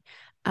can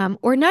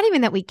or not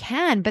even that we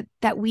can, but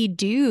that we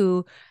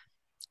do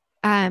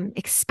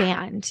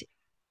expand.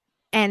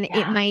 And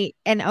it might,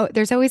 and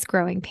there's always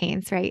growing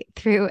pains, right?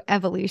 Through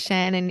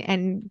evolution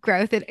and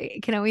growth,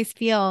 it can always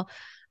feel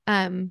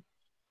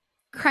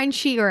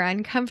crunchy or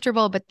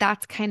uncomfortable, but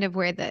that's kind of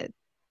where the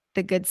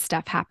good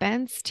stuff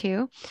happens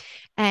too.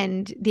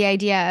 And the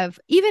idea of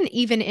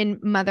even in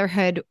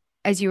motherhood,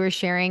 as you were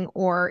sharing,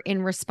 or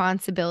in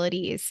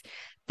responsibilities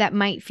that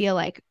might feel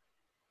like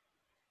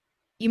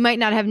you might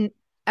not have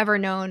ever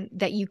known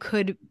that you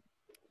could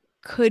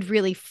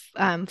really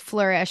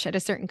flourish at a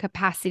certain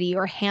capacity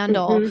or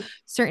handle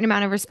certain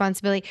amount of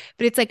responsibility.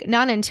 But it's like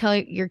not until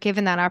you're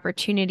given that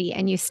opportunity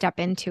and you step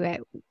into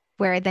it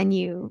where then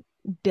you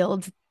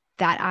build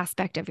that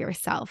aspect of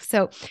yourself.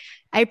 So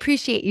I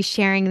appreciate you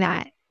sharing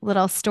that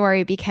little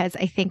story, because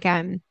I think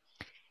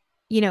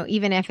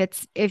even if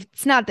it's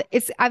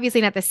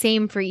obviously not the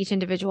same for each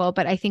individual,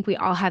 but I think we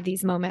all have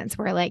these moments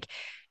where like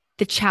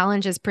the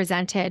challenge is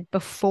presented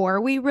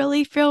before we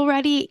really feel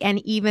ready.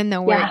 And even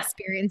though we're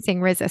experiencing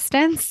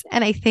resistance,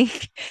 and I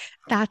think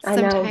that's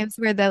sometimes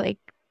where the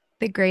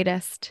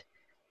greatest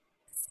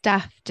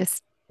stuff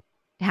just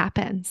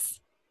happens,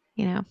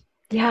 Yeah.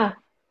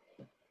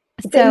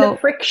 It's So in the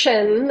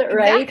friction,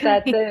 right?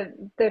 Exactly. That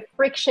the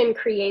friction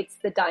creates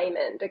the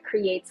diamond, it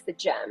creates the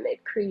gem,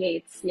 it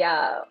creates,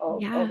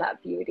 all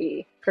that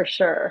beauty, for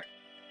sure.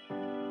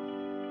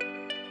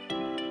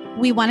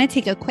 We want to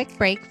take a quick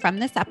break from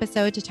this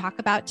episode to talk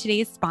about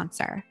today's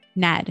sponsor,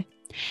 Ned.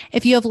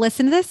 If you have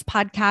listened to this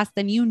podcast,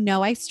 then you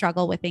know I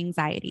struggle with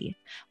anxiety.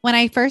 When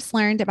I first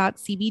learned about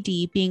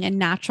CBD being a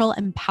natural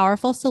and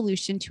powerful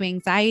solution to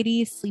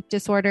anxiety, sleep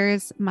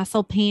disorders,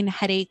 muscle pain,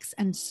 headaches,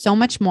 and so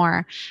much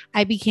more,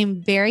 I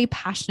became very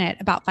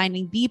passionate about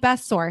finding the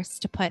best source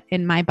to put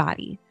in my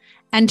body.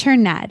 Enter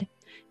Ned.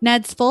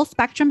 Ned's full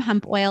spectrum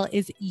hemp oil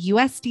is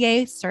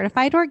USDA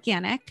certified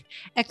organic,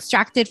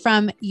 extracted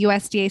from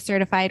USDA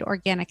certified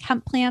organic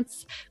hemp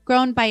plants,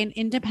 grown by an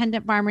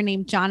independent farmer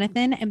named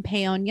Jonathan in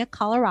Paonia,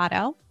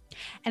 Colorado.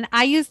 And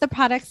I use the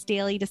products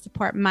daily to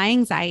support my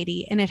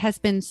anxiety, and it has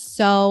been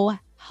so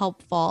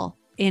helpful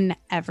in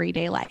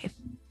everyday life.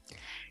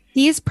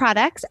 These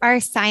products are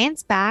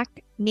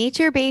science-backed,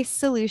 nature-based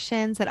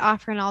solutions that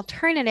offer an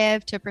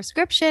alternative to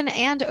prescription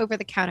and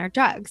over-the-counter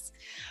drugs.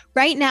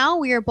 Right now,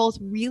 we are both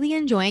really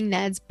enjoying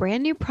Ned's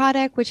brand new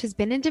product, which has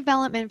been in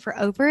development for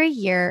over a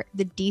year,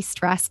 the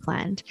De-Stress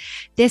Blend.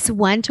 This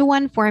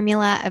one-to-one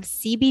formula of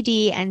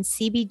CBD and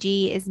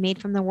CBG is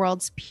made from the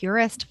world's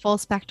purest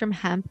full-spectrum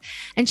hemp.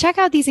 And check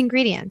out these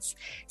ingredients.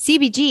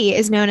 CBG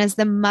is known as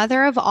the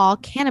mother of all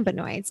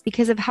cannabinoids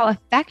because of how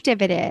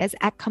effective it is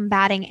at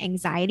combating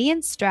anxiety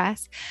and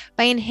stress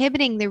by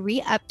inhibiting the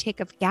reuptake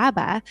of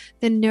GABA,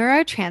 the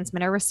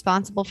neurotransmitter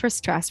responsible for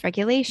stress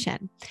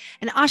regulation.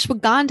 And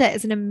ashwagandha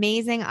is an amazing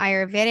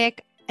Ayurvedic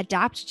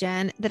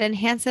adaptogen that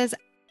enhances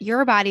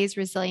your body's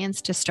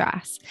resilience to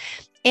stress.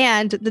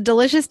 And the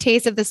delicious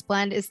taste of this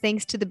blend is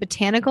thanks to the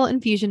botanical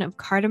infusion of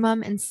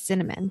cardamom and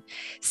cinnamon.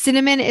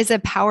 Cinnamon is a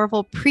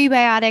powerful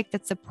prebiotic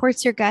that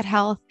supports your gut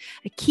health,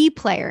 a key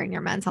player in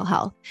your mental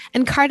health.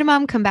 And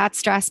cardamom combats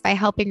stress by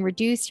helping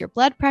reduce your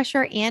blood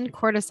pressure and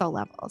cortisol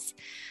levels.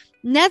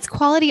 Ned's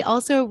quality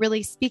also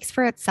really speaks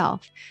for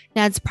itself.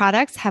 Ned's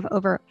products have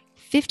over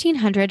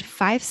 1,500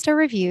 five-star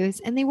reviews,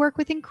 and they work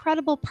with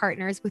incredible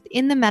partners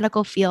within the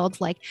medical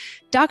field like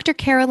Dr.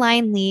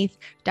 Caroline Leaf,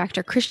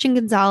 Dr. Christian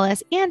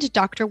Gonzalez, and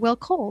Dr. Will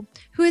Cole,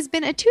 who has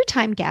been a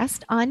 2-time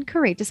guest on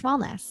Courageous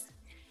Wellness.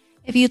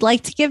 If you'd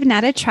like to give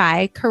Ned a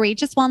try,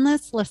 Courageous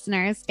Wellness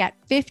listeners get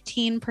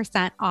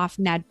 15% off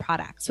Ned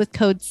products with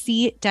code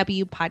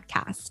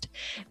CWPodcast.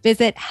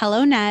 Visit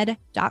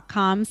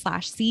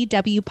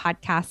helloned.com/CW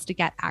podcast to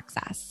get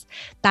access.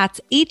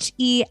 That's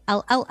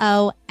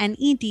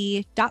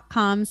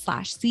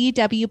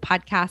HELLONED.com/CW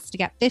podcast to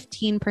get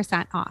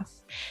 15%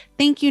 off.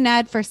 Thank you,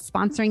 Ned, for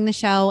sponsoring the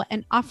show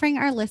and offering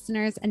our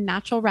listeners a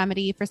natural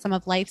remedy for some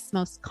of life's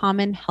most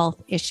common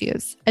health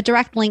issues. A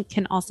direct link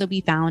can also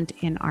be found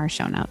in our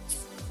show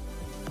notes.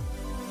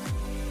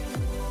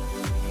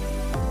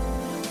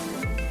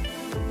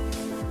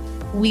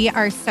 We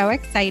are so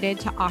excited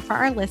to offer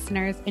our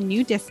listeners a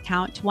new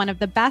discount to one of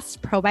the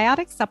best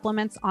probiotic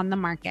supplements on the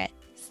market,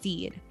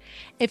 Seed.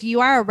 If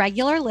you are a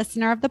regular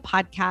listener of the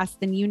podcast,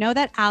 then you know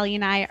that Allie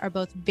and I are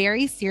both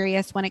very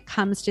serious when it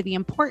comes to the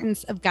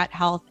importance of gut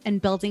health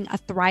and building a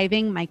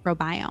thriving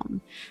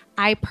microbiome.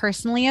 I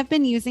personally have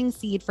been using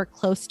Seed for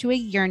close to a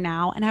year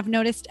now and have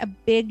noticed a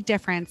big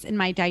difference in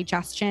my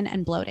digestion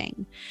and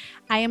bloating.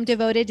 I am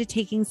devoted to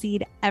taking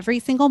Seed every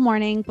single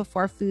morning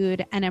before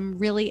food, and I'm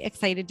really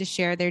excited to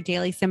share their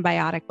Daily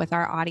Symbiotic with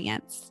our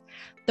audience.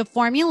 The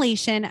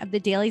formulation of the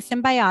Daily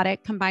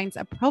Symbiotic combines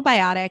a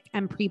probiotic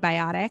and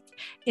prebiotic,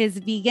 is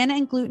vegan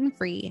and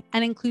gluten-free,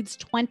 and includes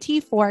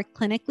 24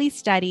 clinically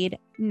studied,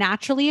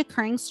 naturally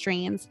occurring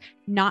strains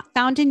not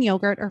found in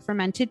yogurt or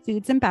fermented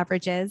foods and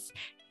beverages,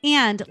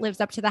 and lives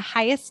up to the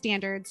highest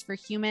standards for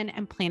human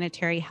and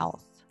planetary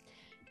health.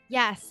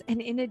 Yes. And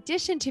in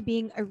addition to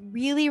being a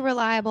really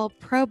reliable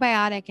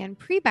probiotic and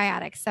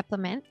prebiotic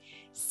supplement,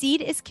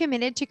 Seed is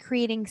committed to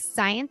creating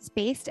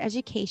science-based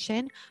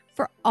education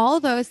for all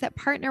those that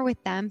partner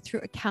with them through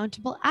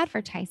accountable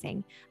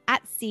advertising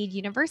at Seed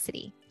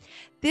University.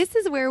 This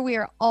is where we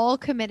are all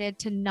committed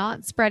to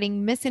not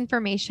spreading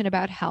misinformation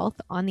about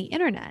health on the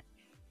internet.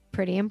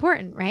 Pretty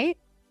important, right?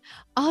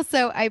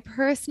 Also, I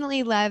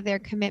personally love their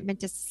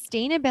commitment to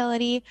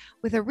sustainability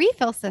with a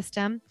refill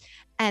system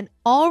and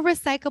all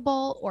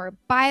recyclable or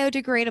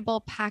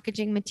biodegradable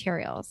packaging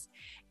materials.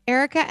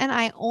 Erica and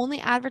I only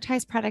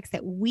advertise products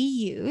that we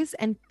use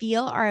and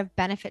feel are of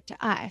benefit to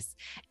us,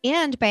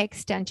 and by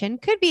extension,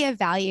 could be of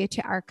value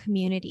to our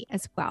community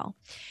as well.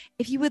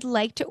 If you would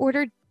like to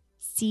order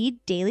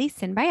Seed Daily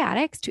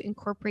Synbiotics to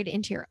incorporate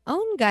into your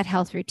own gut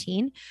health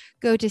routine,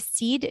 go to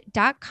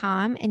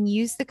seed.com and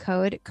use the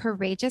code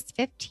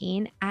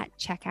Courageous15 at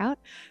checkout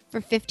for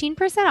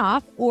 15%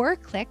 off, or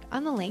click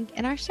on the link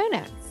in our show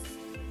notes.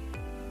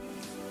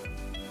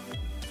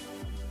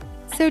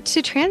 So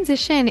to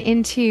transition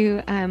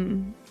into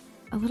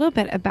a little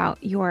bit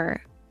about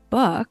your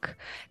book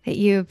that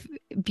you've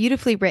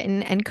beautifully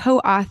written and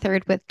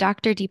co-authored with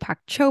Dr. Deepak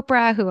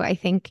Chopra, who I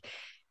think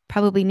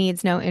probably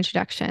needs no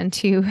introduction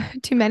to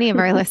many of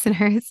our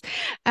listeners.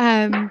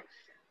 How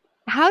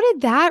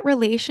did that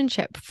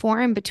relationship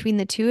form between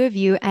the two of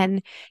you?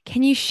 And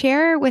can you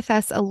share with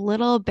us a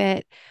little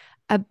bit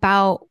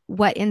about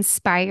what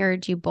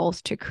inspired you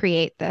both to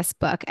create this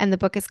book? And the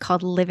book is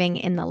called Living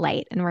in the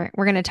Light. And we're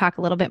going to talk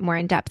a little bit more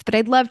in depth, but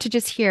I'd love to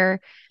just hear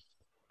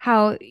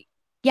how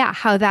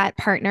that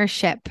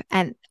partnership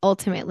and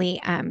ultimately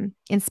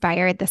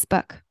inspired this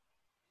book.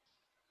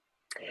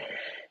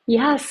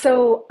 Yeah,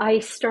 so I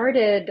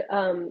started,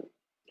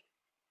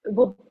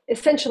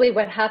 essentially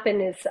what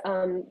happened is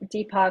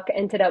Deepak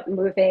ended up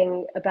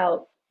moving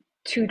about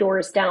 2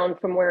 doors down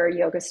from where our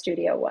yoga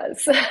studio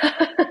was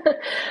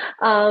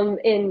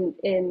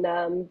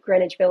in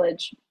Greenwich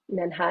Village,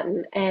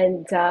 Manhattan.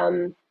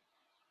 And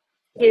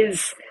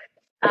his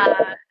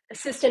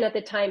assistant at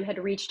the time had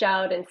reached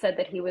out and said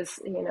that he was,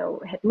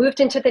 had moved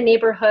into the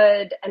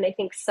neighborhood. And I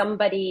think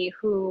somebody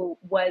who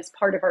was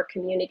part of our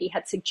community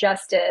had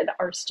suggested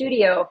our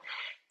studio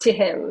to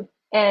him.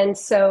 And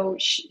so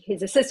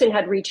his assistant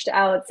had reached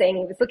out saying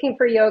he was looking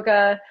for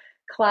yoga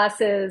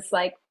classes,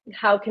 like,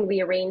 how can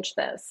we arrange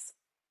this?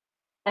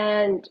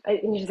 And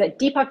he said,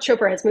 Deepak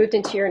Chopra has moved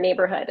into your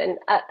neighborhood. And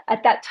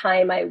at that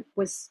time, I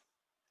was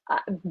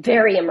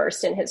very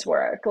immersed in his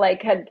work,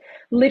 like had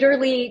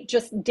literally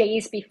just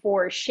days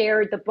before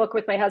shared the book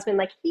with my husband,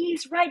 like,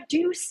 he's right, do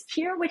you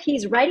hear what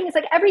he's writing? It's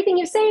like everything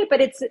you say,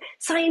 but it's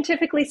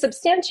scientifically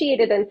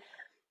substantiated. And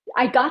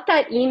I got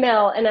that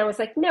email and I was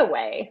like, no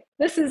way,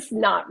 this is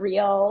not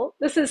real.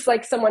 This is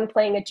like someone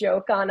playing a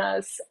joke on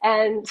us.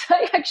 And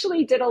I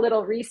actually did a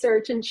little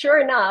research, and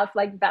sure enough,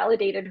 like,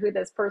 validated who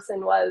this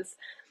person was,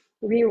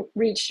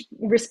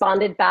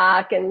 responded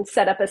back and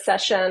set up a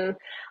session.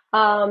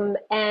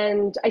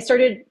 And I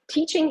started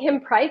teaching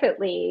him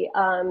privately.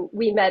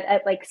 We met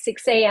at like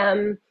 6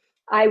 a.m.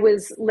 I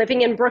was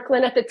living in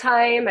Brooklyn at the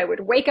time. I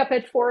would wake up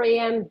at 4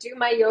 a.m., do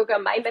my yoga,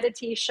 my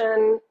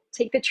meditation,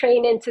 take the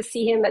train in to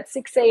see him at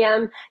 6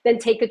 a.m., then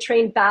take the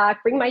train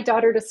back, bring my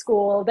daughter to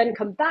school, then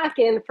come back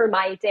in for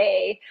my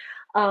day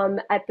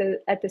at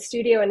the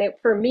studio. And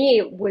for me,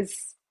 it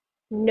was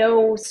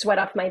no sweat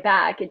off my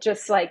back. It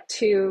just, like,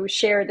 to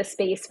share the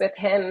space with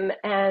him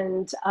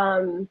and,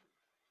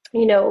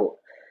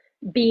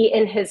 be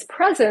in his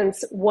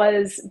presence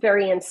was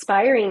very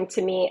inspiring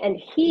to me.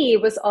 And he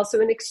was also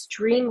an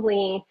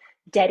extremely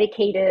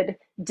dedicated,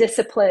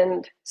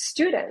 disciplined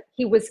student.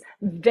 He was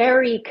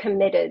very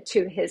committed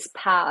to his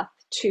path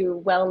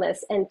to wellness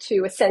and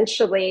to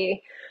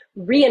essentially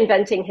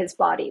reinventing his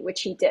body,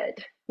 which he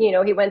did. He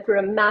went through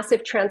a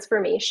massive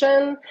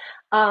transformation,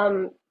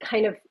 kind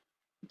of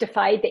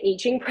defied the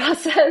aging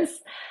process.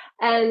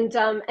 And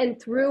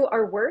through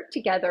our work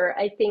together,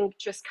 I think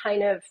just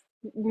kind of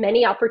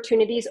many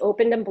opportunities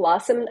opened and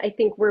blossomed. I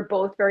think we're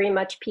both very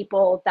much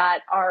people that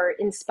are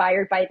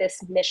inspired by this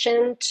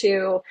mission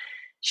to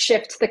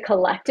shift the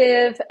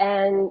collective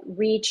and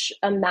reach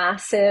a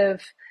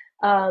massive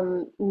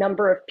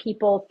number of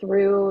people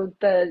through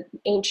the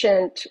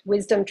ancient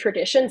wisdom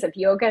traditions of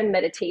yoga and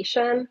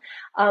meditation.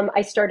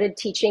 I started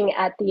teaching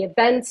at the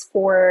events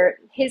for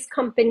his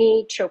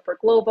company, Chopra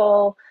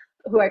Global,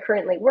 who I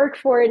currently work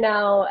for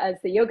now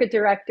as the yoga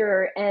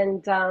director.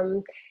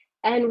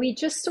 And we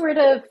just sort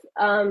of,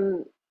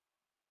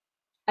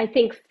 I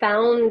think,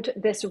 found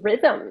this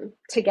rhythm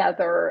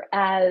together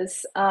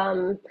as,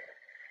 not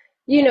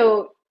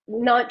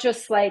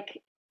just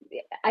like,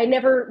 I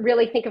never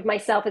really think of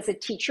myself as a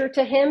teacher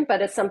to him,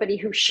 but as somebody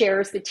who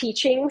shares the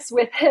teachings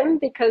with him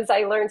because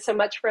I learned so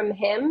much from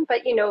him.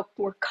 But,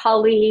 we're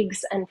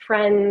colleagues and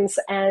friends,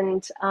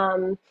 and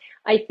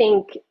I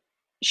think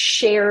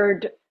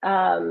shared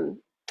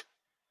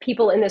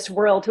people in this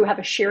world who have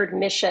a shared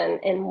mission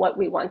in what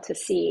we want to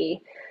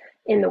see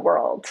in the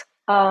world.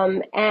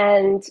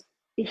 And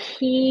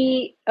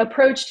he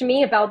approached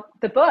me about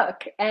the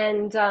book,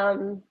 and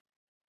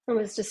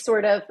It was just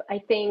sort of, I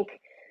think,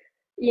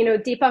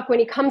 Deepak, when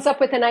he comes up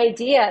with an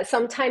idea,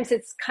 sometimes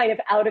it's kind of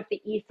out of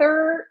the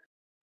ether.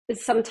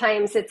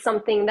 Sometimes it's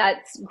something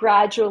that's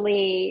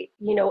gradually,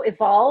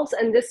 evolves.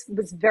 And this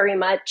was very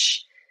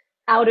much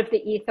out of the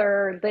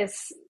ether,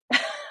 this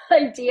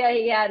idea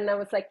he had. And I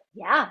was like,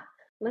 yeah,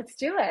 let's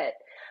do it.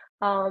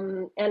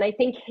 And I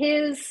think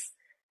his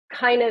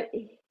kind of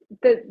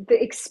the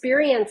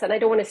experience, and I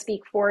don't want to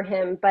speak for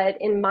him, but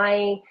in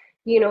my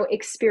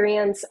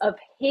experience of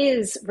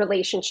his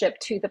relationship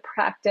to the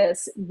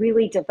practice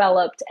really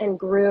developed and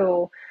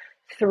grew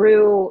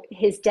through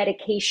his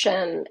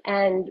dedication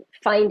and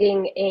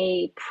finding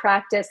a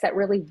practice that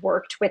really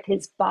worked with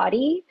his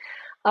body,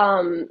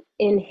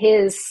 in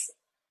his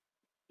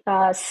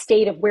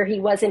state of where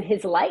he was in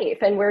his life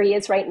and where he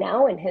is right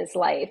now in his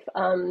life.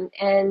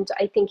 And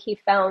I think he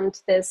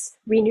found this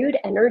renewed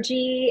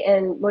energy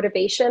and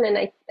motivation. And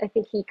I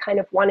think he kind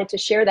of wanted to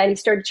share that. He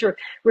started to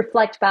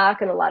reflect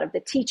back on a lot of the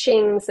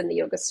teachings and the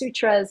Yoga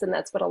Sutras. And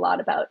that's what a lot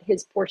about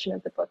his portion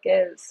of the book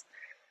is.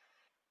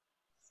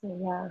 So,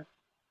 yeah.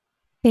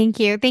 Thank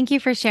you. Thank you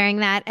for sharing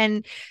that.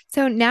 And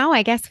so now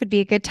I guess would be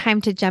a good time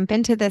to jump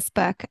into this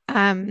book.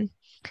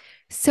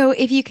 So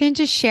if you can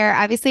just share,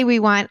 obviously we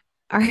want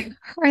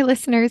our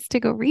listeners to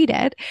go read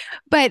it,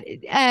 but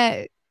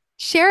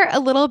share a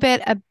little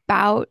bit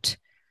about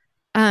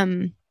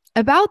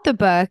the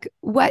book,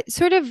 what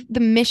sort of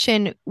the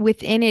mission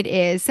within it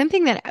is,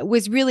 something that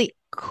was really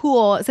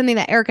cool, something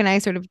that Eric and I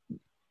sort of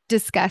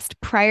discussed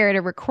prior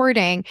to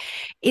recording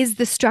is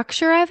the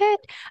structure of it.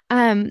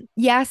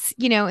 Yes,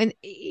 and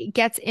it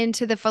gets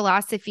into the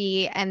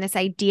philosophy and this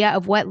idea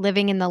of what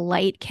living in the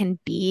light can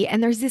be.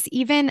 And there's this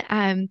even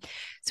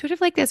sort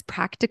of like this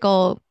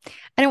practical,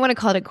 I don't want to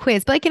call it a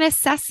quiz, but like an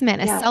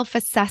assessment, a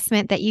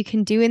self-assessment that you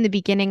can do in the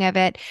beginning of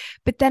it.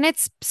 But then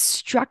it's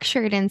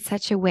structured in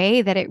such a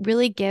way that it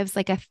really gives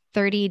like a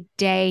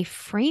 30-day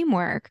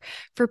framework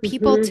for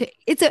people to,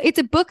 it's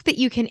a book that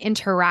you can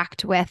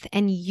interact with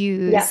and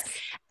use. Yes.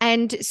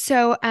 And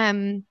so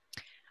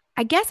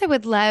I guess I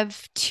would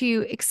love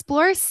to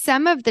explore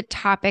some of the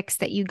topics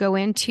that you go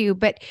into,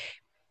 but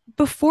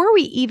before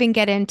we even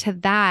get into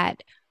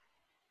that,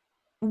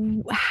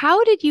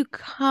 how did you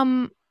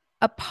come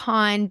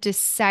upon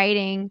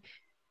deciding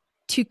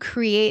to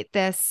create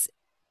this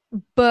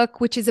book,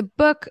 which is a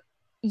book,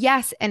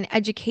 yes, and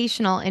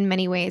educational in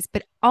many ways,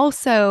 but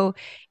also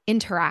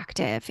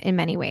interactive in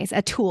many ways,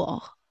 a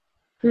tool?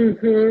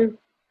 Mm-hmm.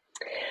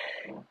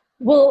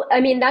 Well, I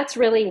mean, that's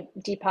really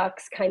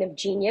Deepak's kind of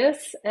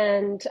genius.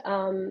 And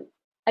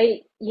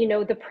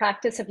the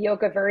practice of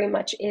yoga very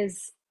much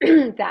is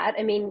that.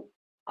 I mean,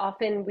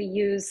 often we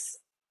use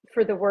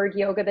for the word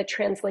yoga the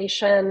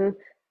translation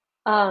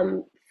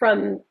from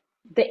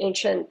the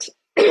ancient,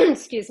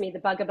 excuse me, the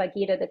Bhagavad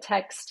Gita, the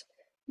text,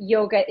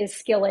 yoga is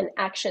skill in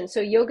action. So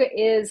yoga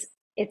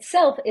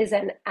itself is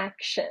an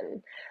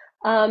action.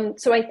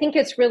 So I think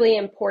it's really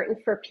important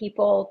for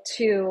people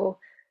to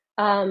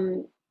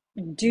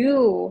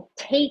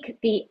take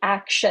the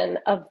action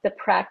of the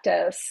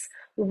practice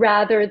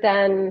rather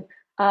than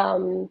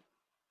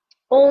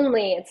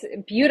only, it's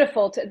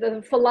beautiful.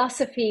 The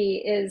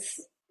philosophy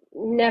is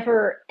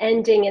never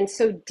ending and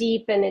so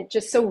deep and it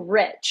just so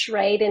rich,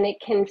 right? And it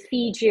can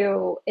feed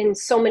you in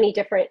so many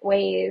different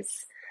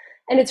ways.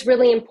 And it's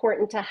really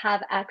important to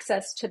have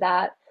access to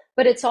that.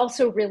 But it's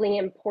also really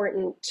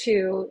important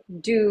to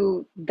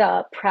do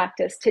the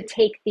practice, to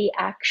take the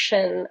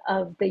action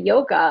of the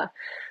yoga.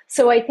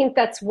 So I think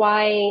that's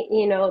why,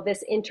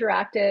 this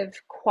interactive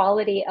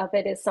quality of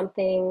it is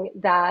something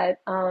that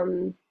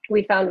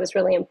we found was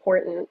really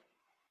important.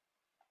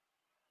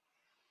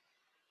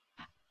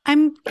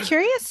 I'm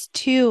curious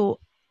too,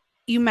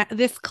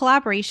 this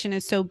collaboration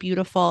is so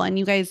beautiful, and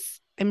you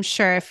guys, I'm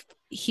sure if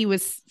he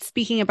was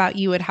speaking about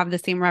you, would have the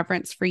same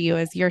reverence for you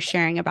as you're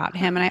sharing about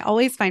him. And I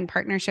always find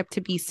partnership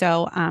to be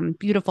so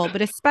beautiful,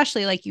 but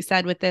especially like you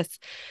said with this,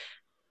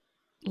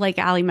 like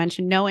Ali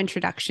mentioned, no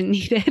introduction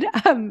needed,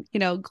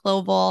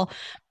 global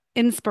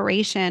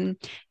inspiration.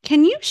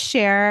 Can you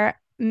share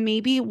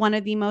maybe one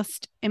of the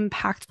most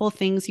impactful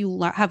things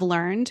you have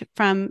learned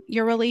from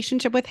your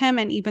relationship with him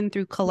and even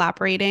through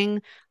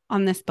collaborating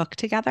on this book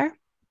together?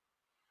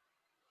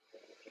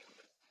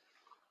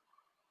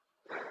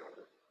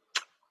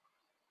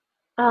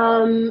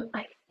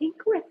 I think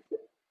with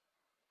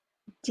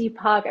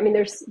Deepak, I mean,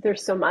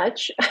 there's so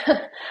much,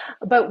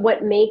 but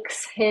what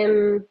makes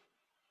him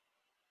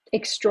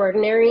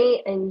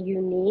extraordinary and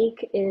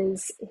unique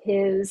is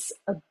his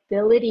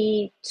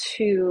ability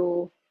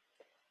to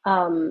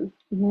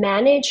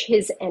manage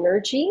his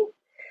energy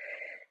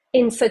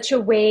in such a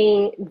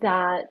way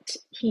that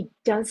he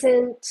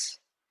doesn't,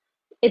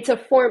 it's a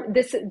form,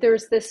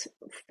 there's this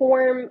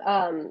form,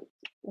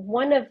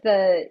 one of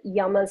the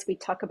yamas we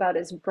talk about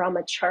is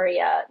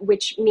brahmacharya,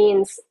 which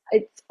means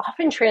it's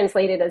often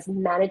translated as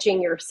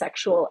managing your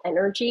sexual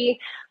energy,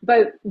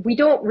 but we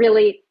don't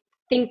really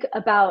think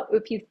about,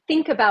 if you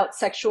think about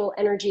sexual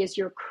energy as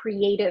your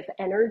creative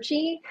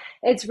energy,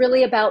 it's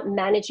really about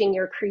managing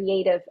your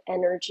creative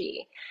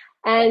energy.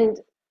 And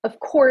of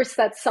course,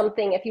 that's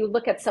something, if you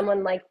look at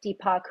someone like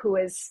Deepak, who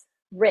has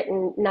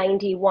written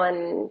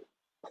 91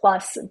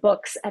 plus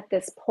books at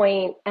this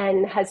point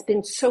and has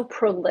been so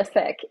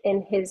prolific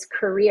in his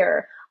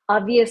career,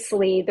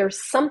 obviously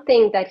there's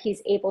something that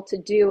he's able to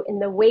do in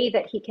the way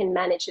that he can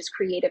manage his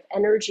creative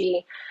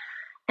energy.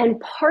 And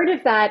part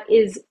of that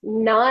is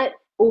not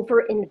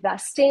over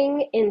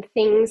investing in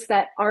things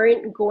that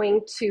aren't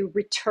going to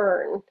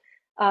return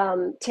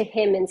to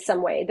him in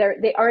some way.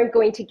 They aren't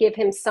going to give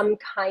him some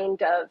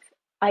kind of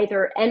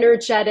either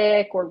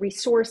energetic or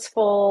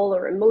resourceful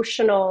or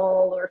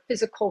emotional or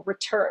physical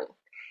return.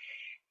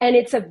 And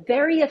it's a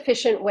very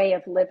efficient way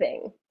of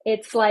living.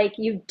 It's like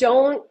you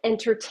don't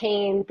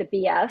entertain the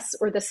BS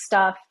or the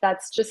stuff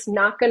that's just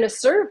not going to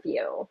serve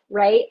you,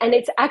 right? And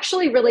it's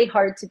actually really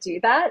hard to do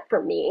that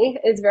for me.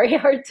 It's very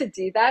hard to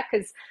do that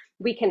because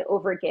we can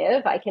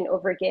overgive. I can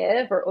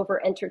overgive or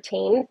over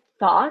entertain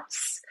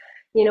thoughts,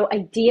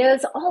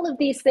 ideas, all of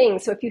these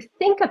things. So if you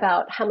think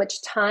about how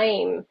much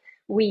time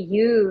we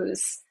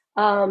use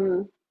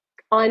on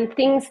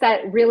things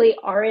that really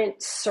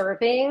aren't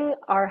serving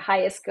our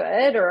highest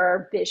good or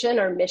our vision,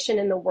 our mission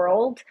in the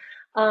world,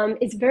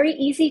 it's very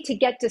easy to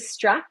get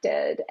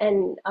distracted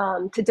and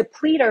to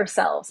deplete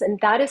ourselves. And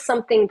that is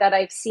something that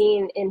I've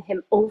seen in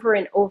him over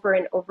and over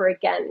and over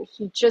again.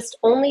 He just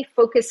only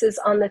focuses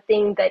on the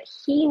thing that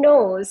he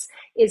knows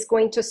is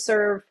going to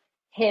serve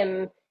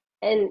him.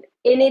 And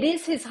it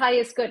is his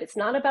highest good. It's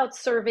not about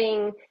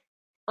serving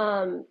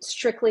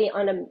strictly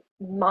on a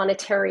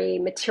monetary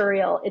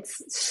material.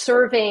 It's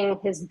serving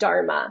his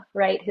dharma,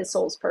 right? His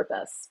soul's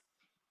purpose.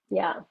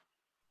 Yeah.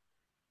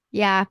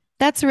 Yeah,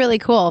 that's really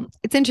cool.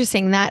 It's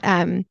interesting that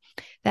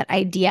that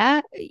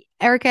idea.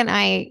 Erica and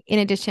I, in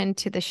addition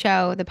to the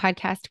show, the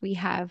podcast, we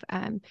have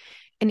an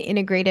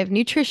integrative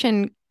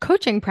nutrition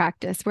coaching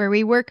practice where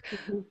we work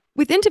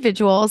with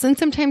individuals and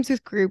sometimes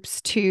with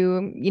groups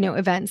to,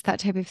 events, that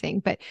type of thing.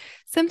 But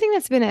something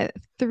that's been a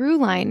through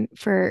line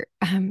for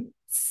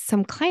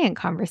some client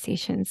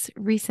conversations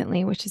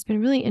recently, which has been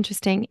really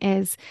interesting,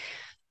 is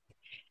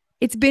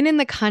it's been in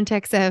the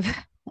context of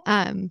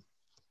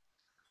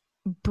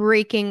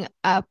breaking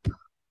up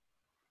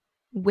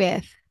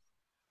with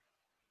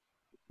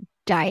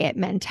diet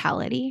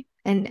mentality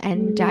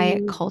and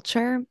diet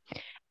culture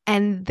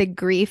and the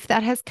grief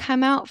that has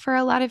come out for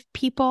a lot of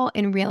people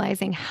in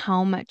realizing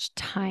how much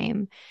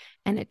time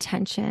and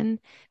attention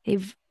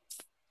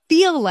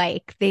feel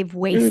like they've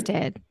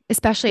wasted,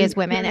 especially as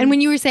women. And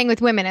when you were saying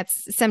with women,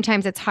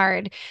 sometimes it's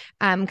hard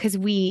because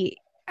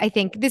I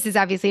think this is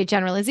obviously a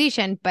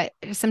generalization, but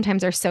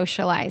sometimes are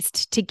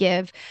socialized to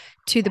give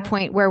to the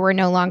point where we're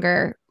no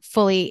longer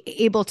fully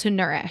able to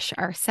nourish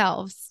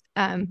ourselves,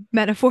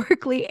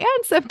 metaphorically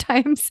and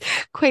sometimes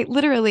quite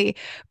literally.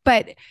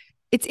 But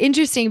it's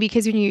interesting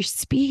because when you're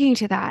speaking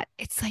to that,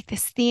 it's like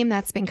this theme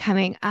that's been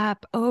coming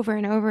up over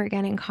and over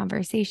again in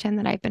conversation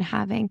that I've been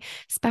having,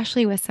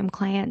 especially with some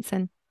clients.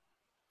 And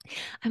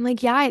I'm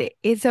like, yeah,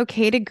 it's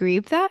okay to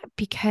grieve that,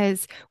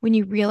 because when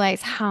you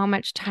realize how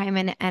much time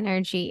and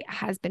energy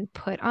has been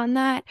put on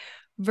that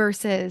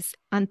versus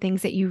on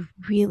things that you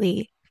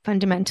really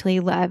fundamentally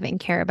love and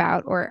care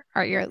about, or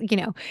are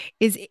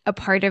is a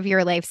part of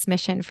your life's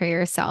mission for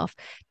yourself,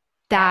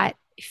 that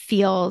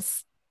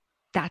feels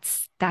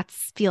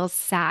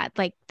sad.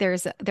 Like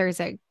there's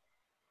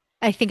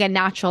I think a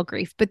natural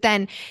grief, but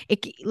then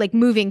like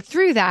moving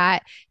through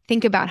that,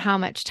 think about how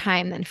much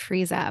time then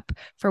frees up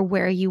for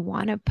where you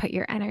want to put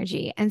your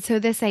energy. And so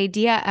this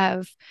idea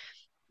of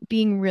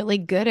being really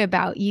good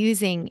about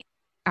using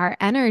our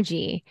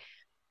energy,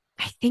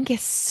 I think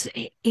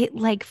it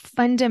like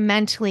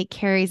fundamentally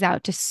carries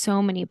out to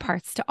so many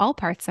parts, to all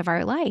parts of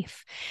our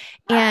life.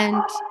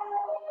 And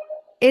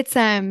it's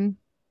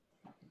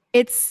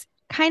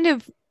kind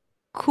of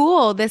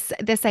cool, this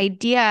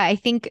idea. I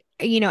think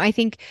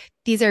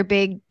these are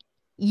big.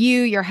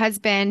 Your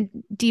husband,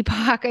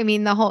 Deepak, I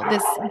mean,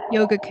 this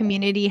yoga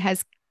community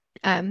has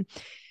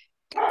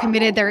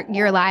committed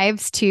your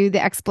lives to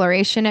the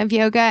exploration of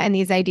yoga and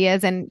these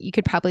ideas, and you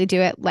could probably do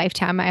it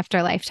lifetime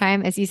after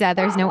lifetime. As you said,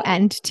 there's no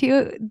end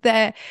to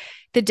the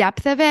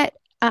depth of it.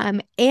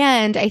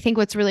 And I think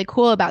what's really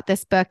cool about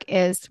this book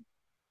is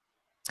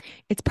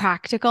it's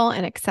practical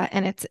and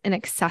it's an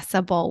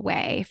accessible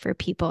way for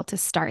people to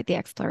start the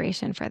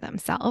exploration for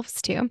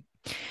themselves too.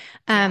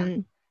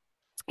 And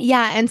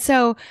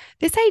so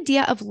this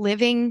idea of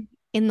living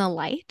in the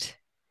light,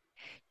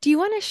 do you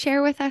want to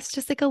share with us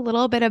just like a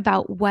little bit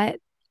about what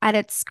at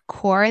its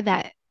core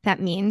that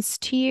means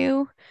to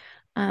you,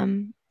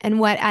 and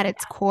what at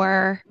its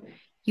core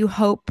you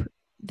hope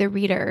the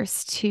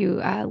readers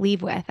to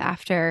leave with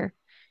after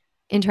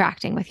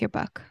interacting with your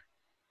book?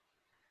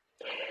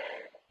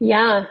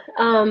 Yeah.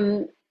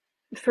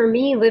 For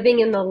me, living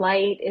in the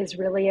light is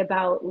really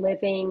about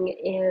living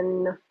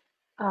in,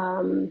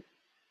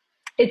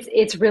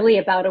 it's really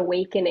about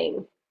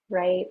awakening,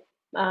 right?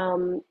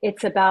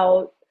 It's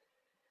about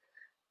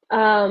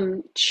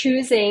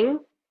choosing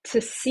to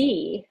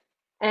see.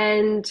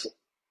 And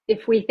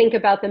if we think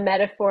about the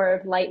metaphor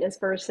of lightness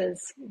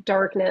versus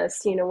darkness,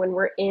 when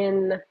we're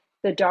in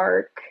the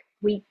dark,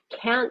 we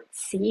can't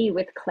see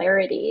with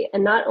clarity.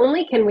 And not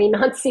only can we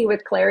not see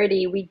with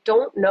clarity, we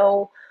don't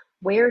know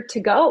where to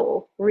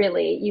go,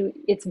 really.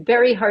 It's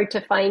very hard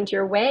to find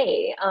your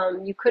way.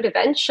 You could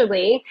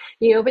eventually,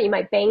 but you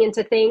might bang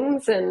into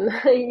things, and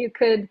you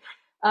could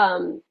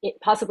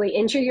possibly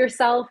injure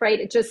yourself,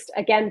 right? It just,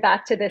 again,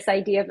 back to this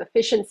idea of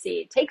efficiency.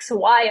 It takes a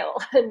while,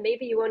 and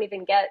maybe you won't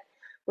even get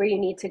where you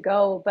need to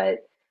go.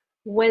 But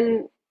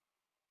when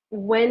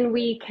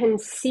we can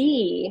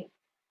see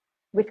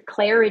with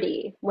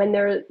clarity, when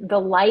the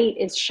light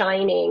is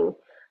shining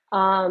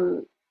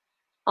on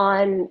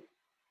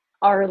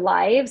our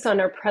lives, on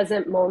our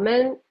present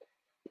moment,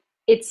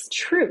 it's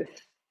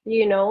truth.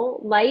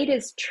 Light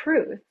is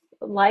truth.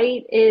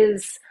 Light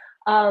is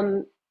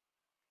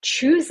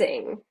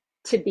choosing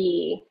to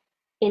be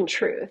in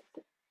truth,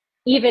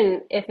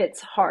 even if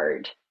it's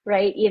hard,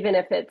 right? Even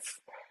if it's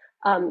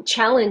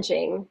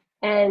challenging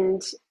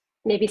and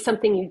maybe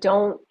something you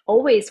don't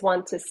always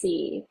want to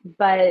see,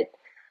 but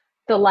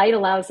the light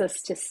allows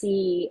us to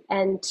see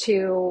and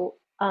to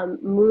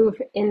move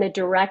in the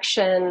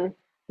direction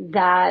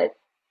that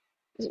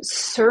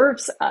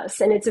serves us.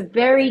 And it's a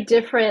very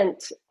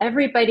different,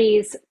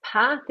 everybody's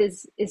path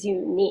is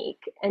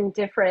unique and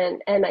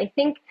different. And I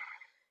think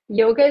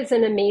yoga is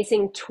an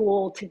amazing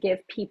tool to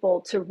give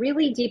people to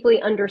really deeply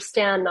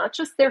understand not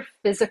just their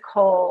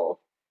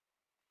physical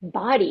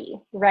body,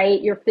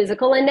 right? Your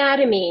physical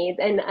anatomy.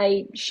 And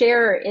I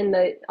share in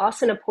the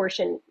asana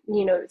portion,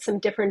 some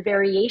different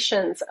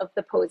variations of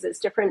the poses,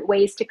 different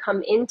ways to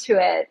come into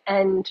it,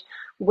 and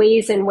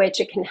ways in which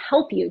it can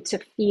help you to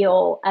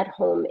feel at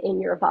home in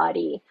your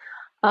body.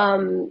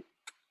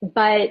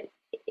 But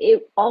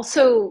it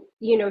also,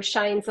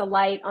 shines a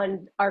light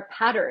on our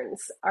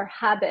patterns, our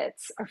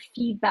habits, our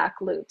feedback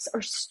loops,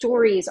 our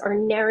stories, our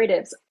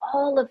narratives,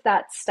 all of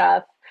that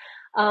stuff.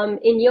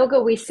 In yoga,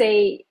 we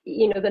say,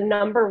 the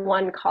number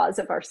one cause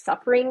of our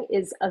suffering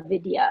is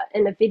avidya.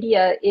 And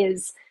avidya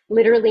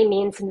literally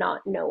means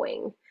not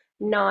knowing,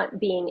 not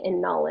being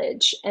in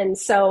knowledge. And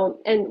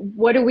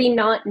what do we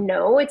not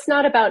know? It's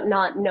not about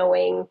not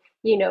knowing,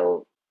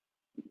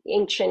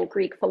 ancient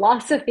Greek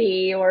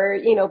philosophy or,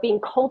 being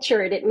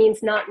cultured. It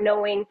means not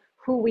knowing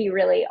who we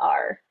really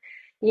are,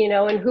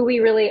 and who we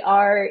really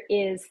are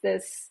is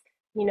this,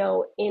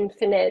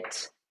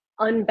 infinite,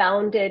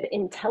 unbounded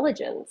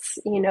intelligence.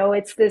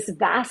 It's this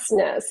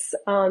vastness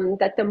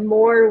that the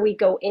more we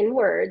go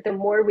inward, the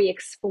more we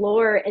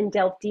explore and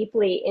delve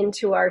deeply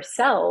into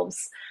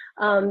ourselves,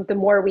 the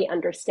more we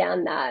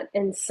understand that.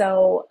 And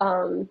so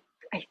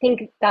I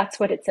think that's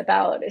what it's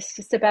about. It's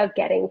just about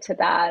getting to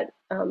that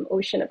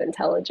ocean of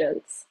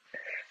intelligence.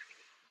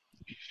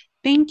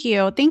 Thank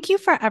you. Thank you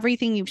for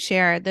everything you've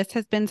shared. This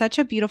has been such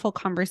a beautiful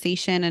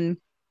conversation, and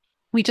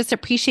we just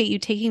appreciate you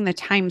taking the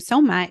time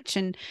so much.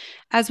 And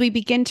as we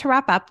begin to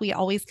wrap up, we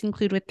always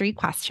conclude with 3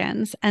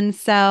 questions. And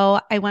so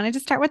I wanted to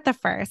start with the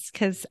first,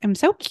 because I'm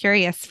so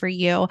curious for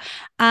you.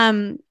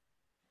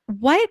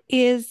 What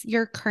is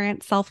your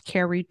current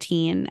self-care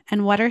routine,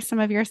 and what are some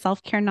of your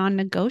self-care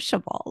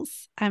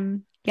non-negotiables?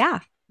 Yeah.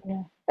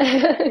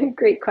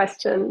 Great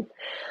question.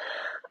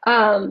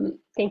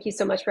 Thank you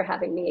so much for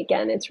having me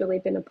again. It's really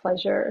been a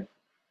pleasure.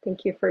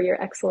 Thank you for your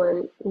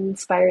excellent,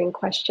 inspiring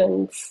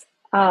questions.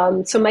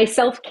 So my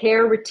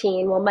self-care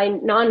routine, well, my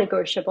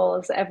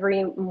non-negotiables,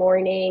 every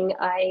morning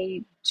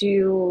I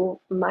do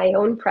my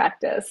own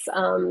practice,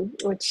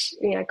 which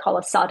I call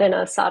a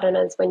sadhana.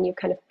 Sadhana is when you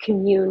kind of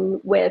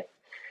commune with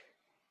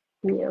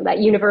that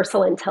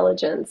universal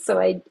intelligence. So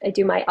I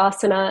do my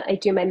asana, I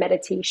do my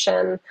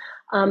meditation.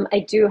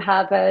 I do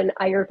have an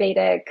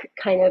Ayurvedic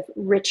kind of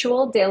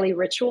daily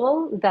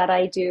ritual that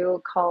I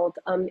do called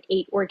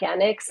 8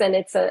 Organics. And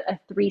it's a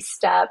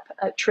 3-step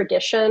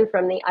tradition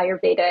from the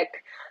Ayurvedic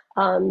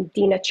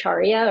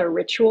Dinacharya, a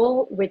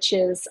ritual, which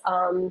is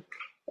you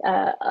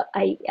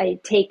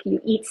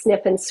eat,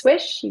 sniff, and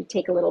swish. You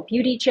take a little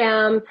beauty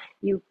jam,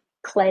 you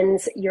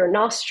cleanse your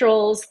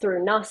nostrils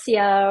through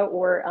nasya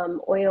or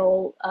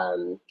oil,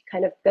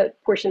 kind of the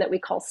portion that we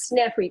call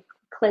sniff, where you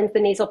cleanse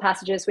the nasal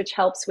passages, which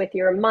helps with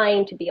your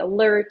mind to be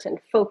alert and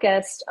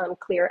focused,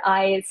 clear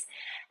eyes.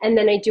 And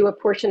then I do a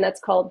portion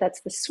that's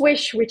the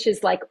swish, which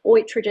is like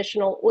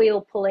traditional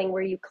oil pulling,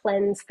 where you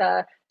cleanse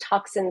the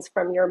toxins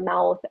from your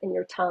mouth and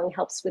your tongue,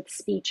 helps with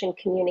speech and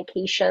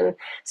communication.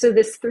 So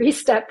this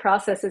 3-step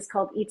process is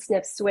called Eat,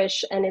 Sniff,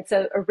 Swish. And it's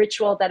a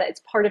ritual that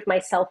it's part of my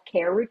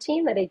self-care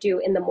routine that I do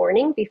in the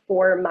morning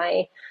before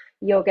my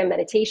yoga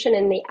meditation.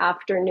 In the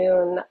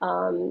afternoon,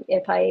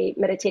 if I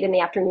meditate in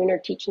the afternoon or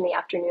teach in the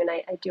afternoon,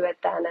 I do it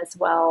then as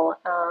well.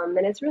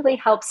 And it really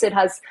helps. It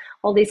has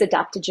all these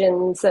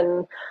adaptogens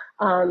and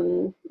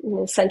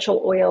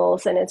essential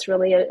oils, and it's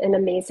really an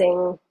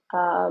amazing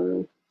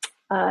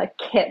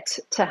kit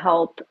to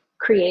help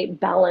create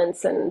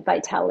balance and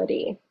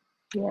vitality.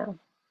 Yeah.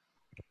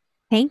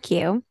 Thank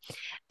you.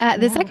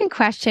 The second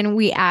question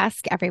we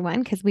ask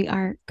everyone, because we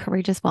are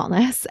Courageous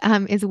Wellness,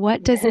 is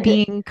what does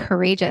being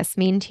courageous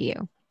mean to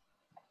you?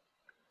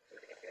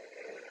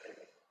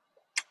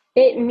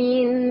 It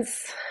means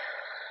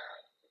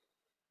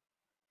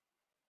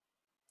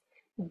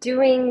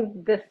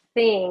doing the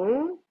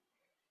thing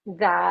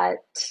that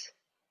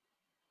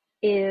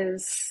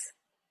is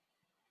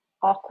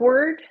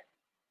awkward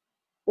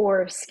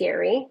or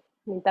scary.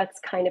 I mean, that's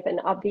kind of an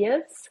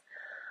obvious.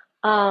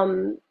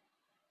 And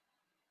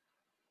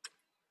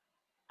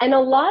a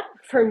lot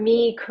for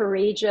me,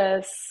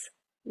 courageous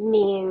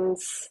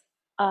means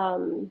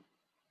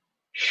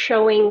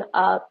showing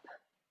up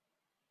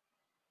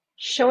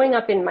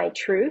in my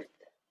truth.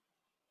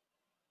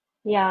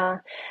 Yeah.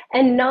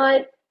 And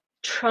not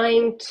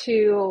trying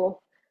to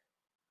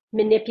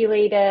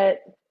manipulate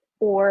it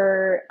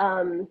or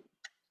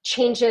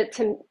change it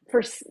to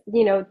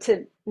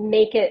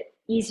make it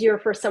easier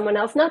for someone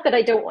else. Not that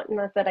I don't want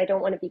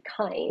to be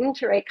kind,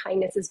 right?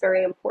 Kindness is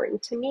very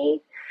important to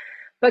me.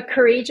 But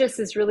courageous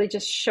is really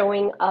just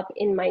showing up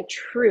in my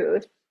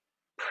truth,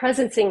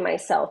 presencing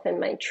myself in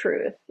my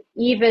truth,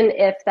 even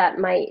if that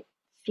might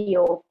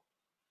feel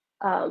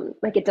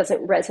like it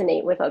doesn't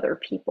resonate with other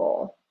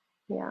people.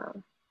 Yeah.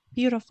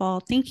 Beautiful.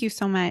 Thank you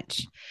so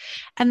much.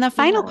 And the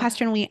final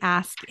question we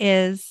ask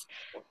is,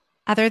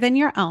 other than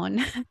your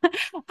own,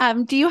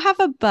 do you have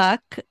a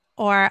book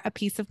or a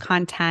piece of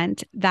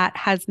content that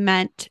has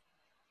meant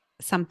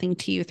something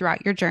to you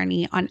throughout your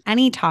journey on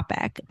any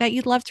topic that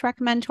you'd love to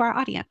recommend to our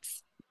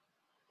audience?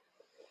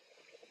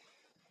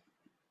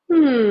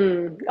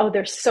 Oh,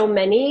 there's so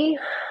many.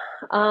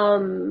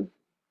 But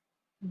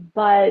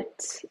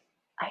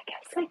I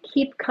guess I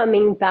keep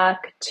coming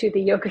back to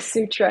the Yoga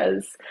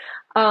Sutras,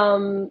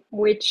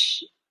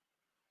 which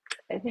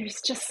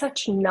there's just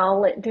such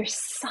knowledge.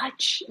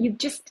 You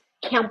just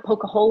can't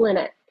poke a hole in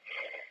it.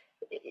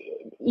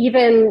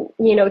 Even,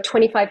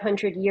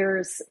 2,500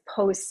 years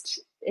post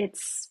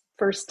its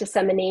first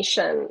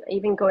dissemination,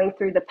 even going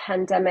through the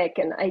pandemic.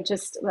 And I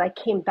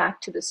came back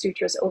to the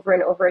sutras over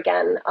and over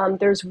again.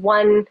 There's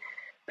one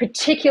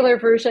particular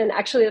version,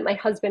 actually, that my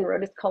husband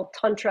wrote. It's called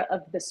Tantra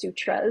of the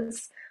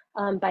Sutras,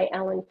 by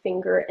Alan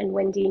Finger and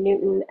Wendy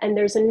Newton. And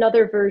there's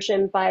another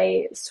version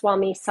by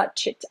Swami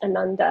Satchit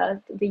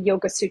Ananda, the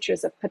Yoga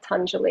Sutras of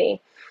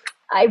Patanjali.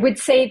 I would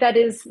say that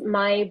is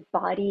my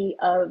body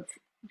of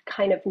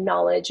kind of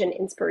knowledge and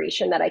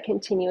inspiration that I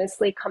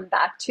continuously come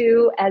back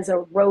to as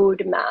a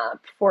roadmap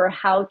for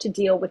how to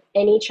deal with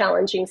any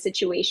challenging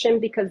situation,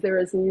 because there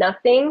is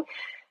nothing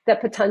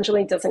that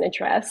Patanjali doesn't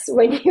address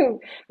when you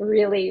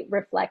really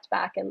reflect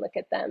back and look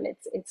at them.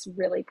 It's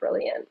really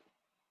brilliant.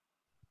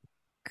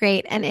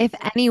 Great. And if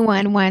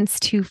anyone wants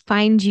to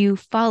find you,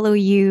 follow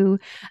you,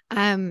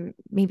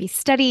 maybe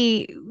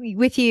study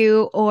with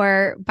you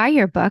or buy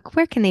your book,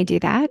 where can they do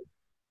that?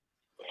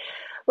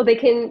 Well, they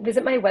can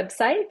visit my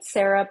website,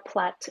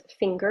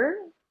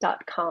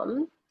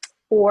 sarahplattfinger.com,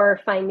 or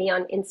find me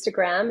on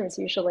Instagram, is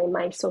usually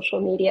my social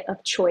media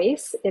of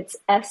choice. It's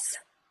splatt,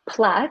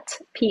 Platt,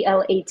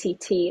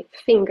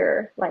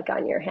 finger, like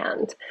on your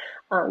hand.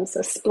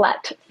 So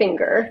Splatt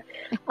Finger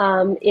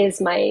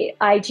is my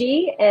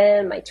IG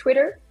and my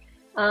Twitter.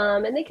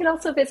 And they can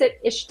also visit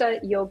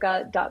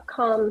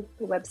ishtayoga.com,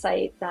 the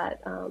website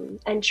that,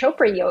 and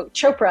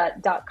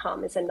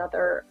chopra.com is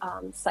another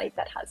site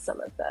that has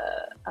some of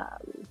the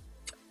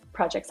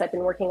projects I've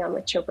been working on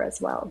with Chopra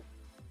as well.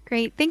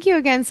 Great. Thank you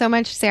again so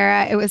much,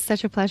 Sarah. It was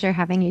such a pleasure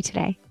having you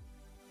today.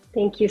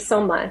 Thank you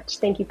so much.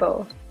 Thank you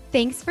both.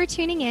 Thanks for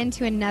tuning in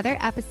to another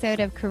episode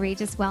of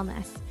Courageous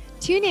Wellness.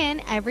 Tune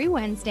in every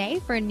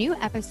Wednesday for a new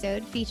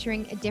episode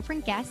featuring a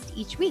different guest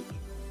each week.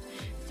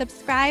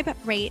 Subscribe,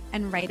 rate,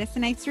 and write us a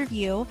nice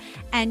review.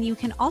 And you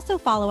can also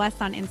follow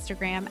us on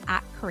Instagram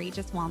at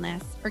Courageous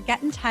Wellness, or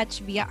get in touch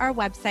via our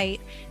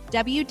website,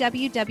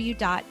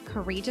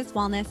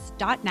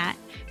 www.courageouswellness.net,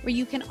 where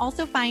you can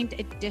also find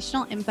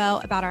additional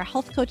info about our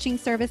health coaching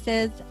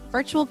services,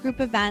 virtual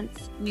group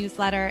events,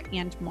 newsletter,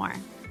 and more.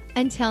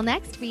 Until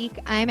next week,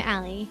 I'm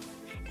Allie.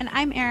 And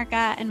I'm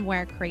Erica, and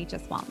we're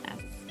Courageous Wellness.